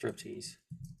 Maybe it was Striptease.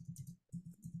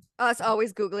 Us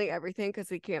always Googling everything because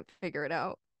we can't figure it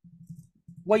out.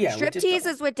 Well, yeah. we just Striptease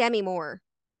don't- is with Demi Moore.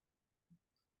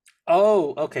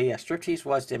 Oh, okay. Yeah, Striptease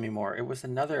was Demi Moore. It was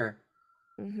another.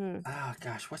 Hmm. Oh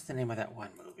gosh, what's the name of that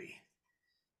one movie?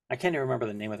 I can't even remember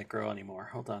the name of the girl anymore.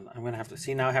 Hold on, I'm gonna have to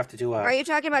see now. I have to do a. Are you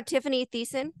talking about Tiffany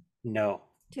Thiessen? No,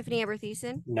 Tiffany Amber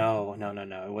Thiessen? no.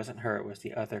 It wasn't her. It was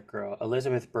the other girl,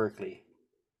 Elizabeth Berkley.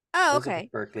 Oh, Elizabeth okay.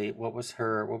 Berkley. What was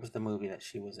the movie that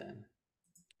she was in?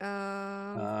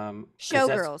 'Cause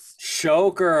Showgirls.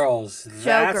 Showgirls.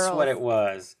 That's what Showgirls. it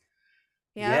was.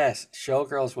 Yeah. Yes,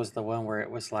 Showgirls was the one where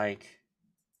it was like.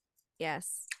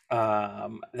 Yes.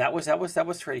 That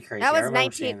was pretty crazy. That I was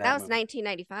remember seeing 19 that was movie.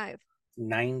 1995.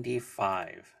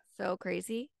 95. So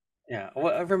crazy. Yeah.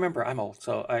 Well, I remember I'm old,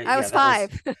 so I was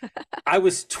 5. I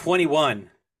was 21.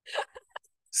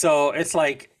 So it's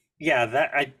like, Yeah, that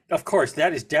I of course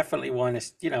that is definitely one.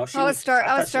 Is she I was. was I thought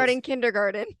she was. starting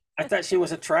kindergarten. I thought she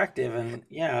was attractive, and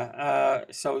yeah.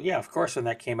 So yeah, of course, when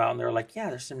that came out, and they were like, "Yeah,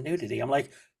 there's some nudity." I'm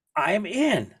like, "I am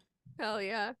in. Hell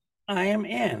yeah. I am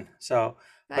in." So,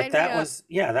 but Sign me that up. was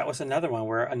that was another one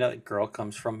where another girl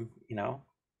comes from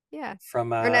Yeah.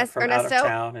 from out of Ernesto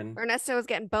town, and Ernesto was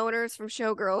getting boners from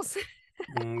showgirls.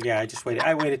 yeah, I just waited.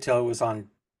 I waited till it was on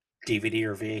DVD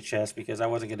or VHS because I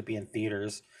wasn't going to be in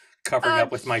theaters covering Oh,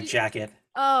 up with my jacket.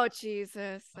 oh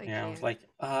Jesus. I Yeah, I was can't.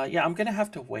 like, yeah, I'm gonna have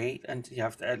to wait and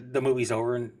the movie's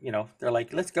over, and they're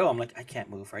like, let's go. I'm like, I can't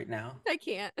move right now. I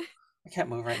can't. I can't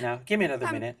move right now. Give me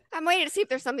another minute. I'm waiting to see if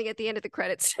there's something at the end of the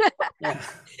credits. Yeah,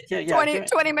 yeah.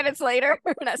 20 minutes later,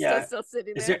 Ernesto's Yeah. still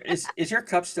sitting Is there. there is your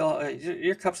cup still?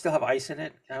 Your cup still have ice in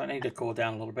it? I need to cool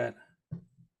down a little bit.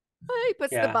 He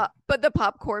puts Yeah. the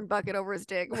popcorn bucket over his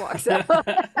dick and walks out.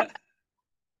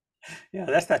 Yeah,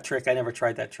 that's that trick. I never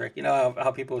tried that trick. You know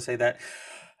how people say that.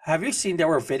 Have you seen? There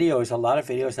were videos, a lot of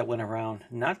videos that went around.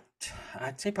 Not,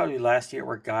 I'd say probably last year,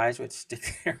 where guys would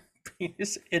stick their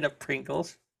penis in a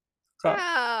Pringles cup,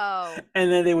 Oh.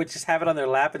 and then they would just have it on their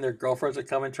lap, and their girlfriends would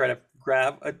come and try to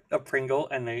grab a Pringle,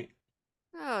 and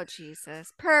Oh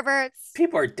Jesus. Perverts.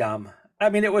 people are dumb. I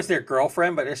mean, it was their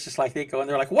girlfriend, but it's just like they go and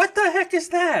they're like, "What the heck is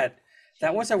that?"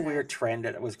 That was a weird trend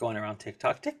that was going around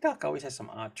TikTok. TikTok always has some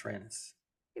odd trends.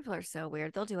 People are so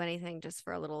weird. They'll do anything just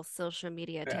for a little social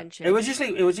media Yeah. attention. It was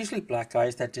usually black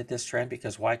guys that did this trend,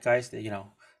 because white guys,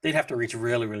 they'd have to reach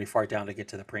really, really far down to get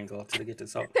to the Pringle to get to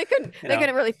so They couldn't you they know.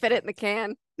 couldn't really fit it in the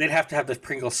can. They'd have to have the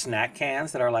Pringle snack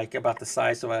cans that are like about the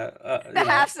size of a The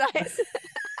half size.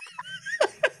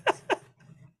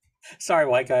 Sorry,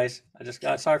 white guys. I just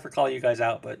sorry for calling you guys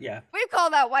out, but yeah. We've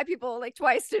called out white people like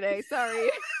twice today. Sorry.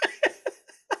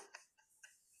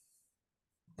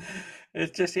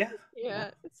 It's just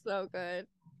Yeah, it's so good.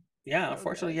 yeah. So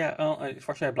Unfortunately, good. yeah.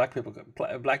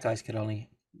 Unfortunately, black guys can only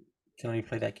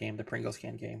play that game, the Pringles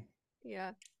can game.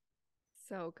 Yeah.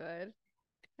 So good.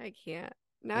 I can't.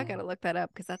 Now I Mm. gotta look that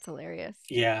up because that's hilarious.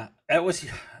 Yeah, that was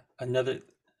another.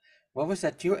 What was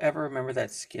that? Do you ever remember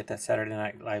that skit, that Saturday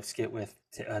Night Live skit with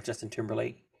Justin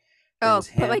Timberlake? It Oh, was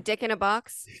put my him dick in a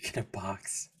box. in a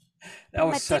box. Put That my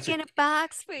was such dick a. in a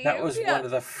box for you. That was Yeah. one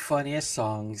of the funniest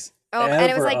songs Oh, and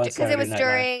it was ever like on because it was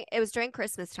Saturday Night Live. during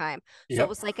Christmas time, so Yep. it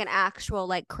was like an actual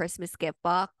like Christmas gift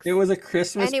box. It was a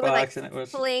Christmas And he would like box, and it was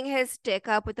fling his dick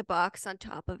up with the box on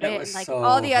top of It it, was and like so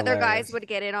all the other hilarious. guys would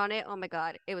get in on it. Oh my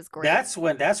god, it was great. That's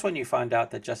when you found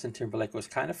out that Justin Timberlake was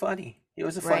kind of funny. He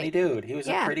was a funny Right. dude. He was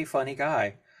a Yeah. pretty funny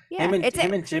guy. Yeah, Him and it's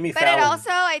him and Jimmy but it Fallon. also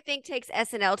I think takes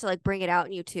SNL to like bring it out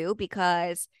in you too,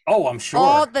 because Oh, I'm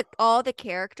all sure. the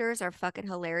characters are fucking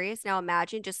hilarious. Now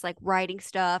imagine just like writing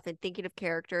stuff and thinking of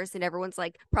characters, and everyone's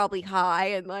like probably high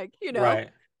and like Right.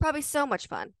 probably so much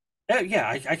fun. Yeah,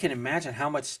 I can imagine how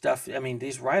much stuff. I mean,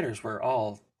 these writers were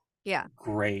all Yeah,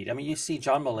 great. I mean, you see,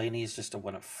 John Mulaney is just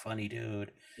a funny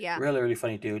dude. yeah, Really, really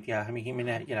funny dude. Yeah, I mean, he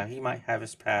might have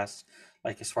his past,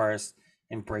 like as far as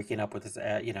him breaking up with his,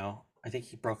 I think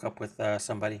he broke up with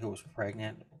somebody who was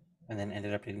pregnant, and then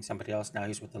ended up dating somebody else. Now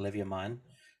he's with Olivia Munn,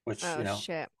 which oh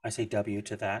shit, I say W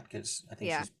to that, because I think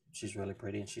Yeah. she's really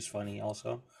pretty and she's funny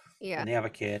also, yeah, and they have a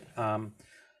kid.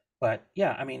 But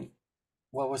yeah, I mean,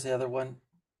 what was the other one?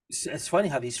 It's funny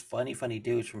how these funny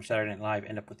dudes from Saturday Night Live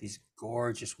end up with these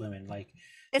gorgeous women, like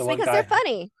it's the one because they're guy.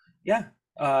 funny. Yeah.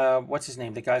 What's his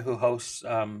name? The guy who hosts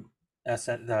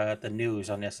the news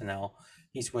on SNL.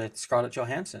 He's with Scarlett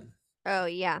Johansson. Oh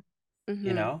yeah, You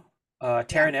Mhm. know,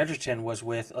 Taron Egerton was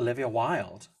with Olivia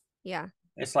Wilde. yeah,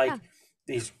 It's like Yeah.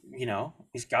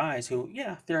 these guys who,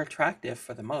 yeah, they're attractive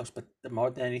for the most, but more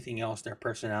than anything else, their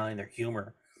personality and their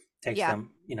humor takes Yeah.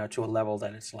 them, to a level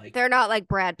that it's like, they're not like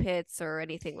Brad Pitt's or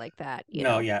anything like that. You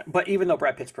no, know, yeah. But even though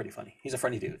Brad Pitt's pretty funny, he's a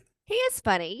funny dude. he is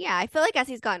funny. Yeah, I feel like as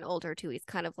he's gotten older too, he's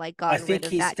kind of like I gotten think rid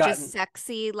of he's that gotten, just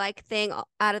sexy like thing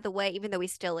out of the way, even though he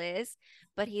still is.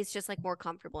 But he's just like more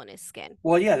comfortable in his skin.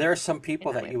 well, yeah, there are some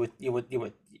people that that way.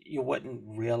 you wouldn't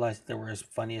realize that they were as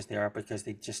funny as they are, because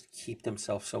they just keep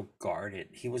themselves so guarded.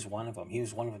 He was one of them. He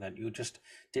was one of them that you just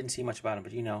didn't see much about him.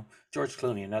 But George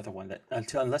Clooney, another one that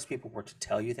unless people were to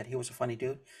tell you that he was a funny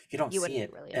dude, you don't You see wouldn't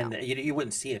it, really and know. you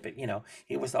wouldn't see it. But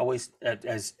he was always,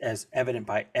 as evident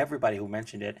by everybody who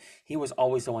mentioned it. He was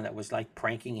always the one that was like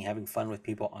pranking and having fun with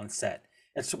people on set.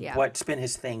 It's Yeah. what's been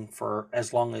his thing for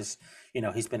as long as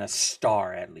he's been a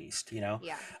star, at least.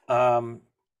 Yeah.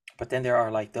 But then there are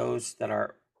like those that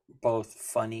are both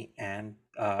funny and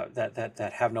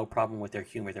that have no problem with their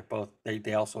humor.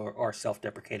 They also are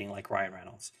self-deprecating, like Ryan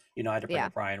Reynolds. I had to bring Yeah.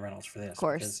 up Ryan Reynolds for this, Of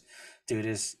course. because dude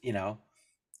is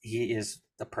he is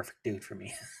the perfect dude for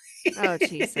me. Oh,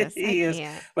 Jesus. He I is,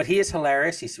 can't. but he is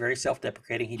hilarious. He's very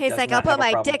self-deprecating. He He's does like, I'll not have put a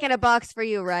my problem. dick in a box for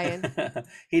you, Ryan.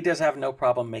 He does have no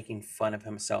problem making fun of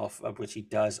himself, of which he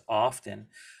does often,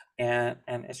 and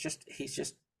it's just he's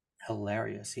just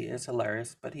hilarious. He is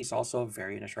hilarious, but he's also a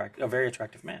very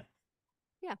attractive man.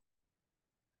 Yeah.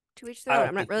 To each I their own. don't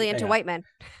I'm not think really into yeah. white men.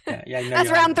 Yeah, no, That's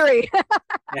you're round right. 3.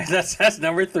 Yeah, that's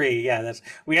number 3. Yeah, that's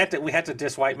we had to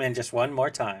diss white men just one more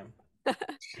time.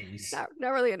 Jeez. Not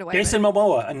really into white Jason men.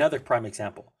 Momoa, another prime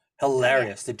example.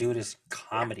 Hilarious. The dude is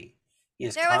comedy. He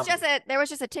is There was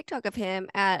just a TikTok of him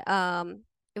at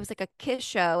it was like a kiss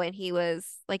show, and he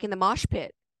was like in the mosh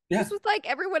pit. Yeah. This was like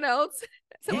everyone else.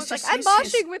 Someone's He's like, just- I'm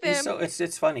he's- moshing with he's him. So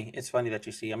it's funny. It's funny that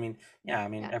you see. I mean, Yeah.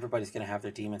 everybody's gonna have their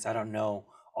demons. I don't know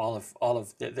all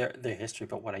of their history,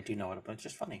 but what I do know, but it's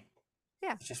just funny.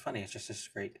 Yeah. It's just funny. It's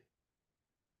just great.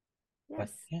 But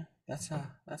Yes. yeah,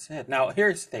 that's it. Now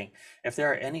here's the thing: if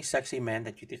there are any sexy men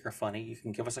that you think are funny, you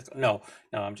can give us a no.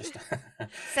 I'm just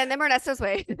Send them Ernesto's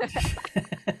way.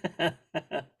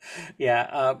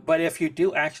 yeah. But if you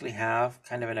do actually have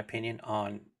kind of an opinion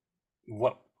on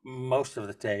what most of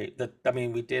the day,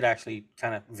 we did actually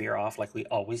kind of veer off like we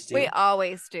always do. We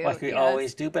always do. Like we yes.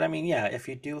 always do. But I mean, yeah, if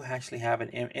you do actually have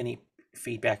any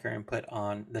feedback or input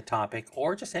on the topic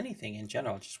or just anything in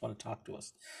general, just want to talk to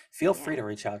us, feel free to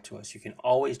reach out to us. You can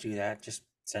always do that. Just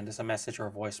send us a message or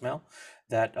a voicemail.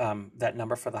 That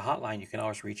number for the hotline, you can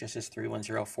always reach us is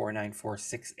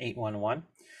 310-494-6811.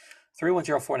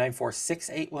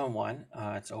 310-494-6811.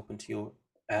 It's open to you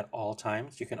at all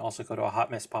times. You can also go to a Hot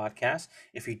Mess Podcast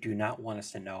if you do not want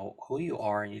us to know who you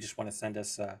are and you just want to send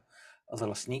us a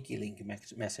little sneaky link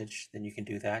message, then you can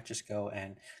do that. Just go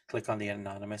and click on the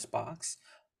anonymous box.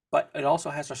 But it also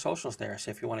has our socials there.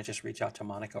 So if you want to just reach out to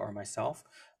Monica or myself,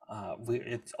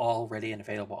 it's already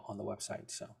available on the website.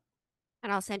 So.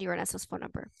 And I'll send you Ernesto's phone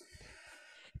number.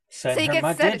 Send So you her can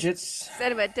my send- digits.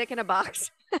 Send him a dick in a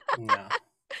box. No.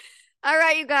 All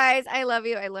right, you guys. I love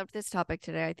you. I loved this topic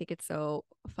today. I think it's so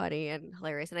funny and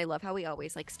hilarious. And I love how we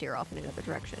always like steer off in another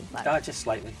direction. But Just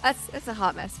slightly. that's a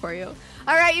hot mess for you.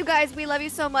 All right, you guys. We love you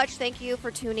so much. Thank you for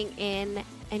tuning in.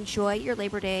 Enjoy your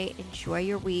Labor Day. Enjoy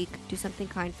your week. Do something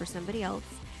kind for somebody else.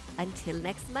 Until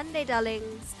next Monday,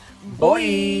 darlings.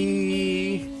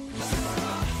 Boy.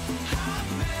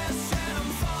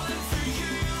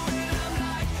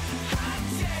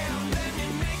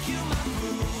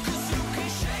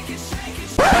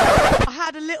 I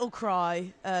had a little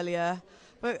cry earlier,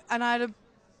 and I had a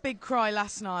big cry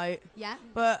last night. Yeah.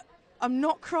 But I'm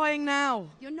not crying now.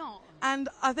 You're not. And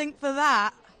I think for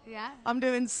that, Yeah. I'm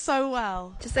doing so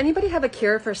well. Does anybody have a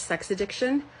cure for sex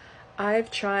addiction?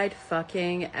 I've tried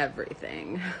fucking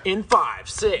everything. In 5,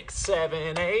 6,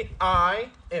 7, 8, I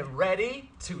am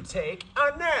ready to take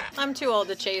a nap. I'm too old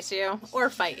to chase you or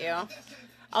fight you.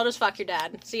 I'll just fuck your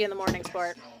dad. See you in the morning,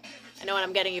 sport. I know what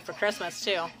I'm getting you for Christmas,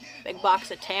 too. Big box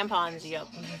of tampons, you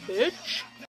bitch.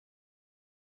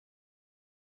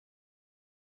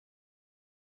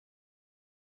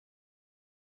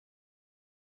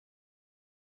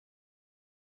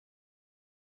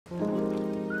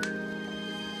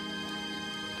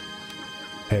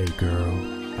 Hey girl,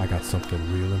 I got something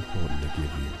real important to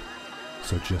give you.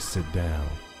 So just sit down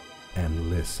and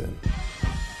listen.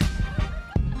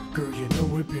 Girl, you know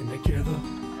we've been together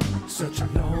such a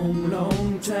long,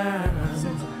 long time.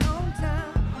 And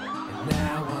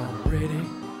now I'm ready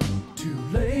to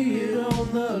lay it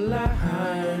on the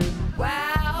line.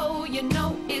 Wow, you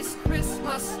know it's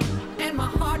Christmas and my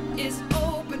heart is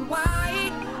open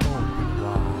wide.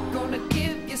 Gonna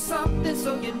give you something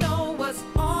so you know what's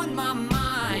on my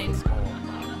mind.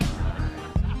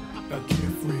 A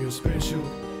gift real special,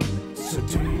 so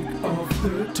take off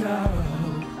the towel.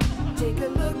 Take a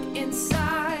look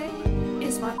inside.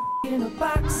 Is my in a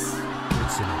box?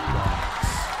 It's in a box.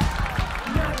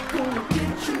 Not gonna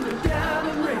get you a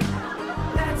diamond ring.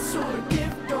 That sort of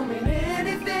gift don't mean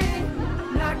anything.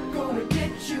 Not gonna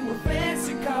get you a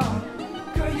fancy car.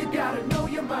 Girl, you gotta know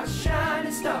you're my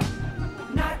shining star.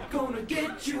 Not gonna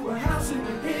get you a house in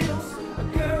the hills. A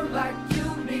girl like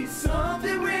you needs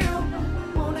something real.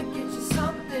 Wanna get you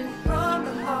something from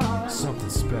the heart. Something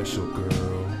special,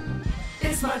 girl.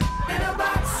 It's my in a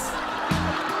box.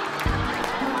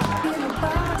 In a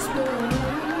box, girl.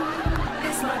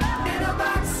 It's my in a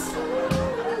box.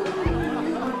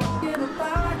 In a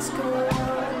box, girl.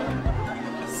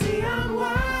 See, I'm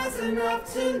wise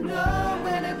enough to know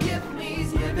when a gift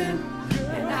needs giving.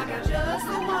 And I got just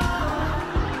the one.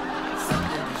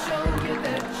 Something to show you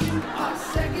that you are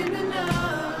second to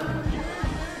none.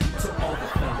 To all the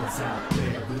fellas out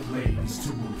there with ladies to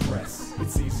impress,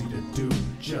 it's easy to do.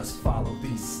 Just follow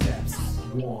these steps.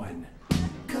 1.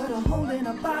 in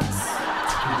a box.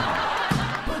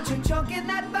 Put your junk in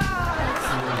that box.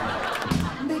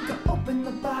 Make her open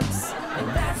the box. And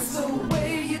that's the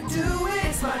way you do it.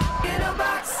 It's my in a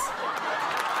box.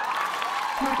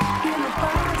 My in a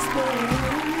box, baby.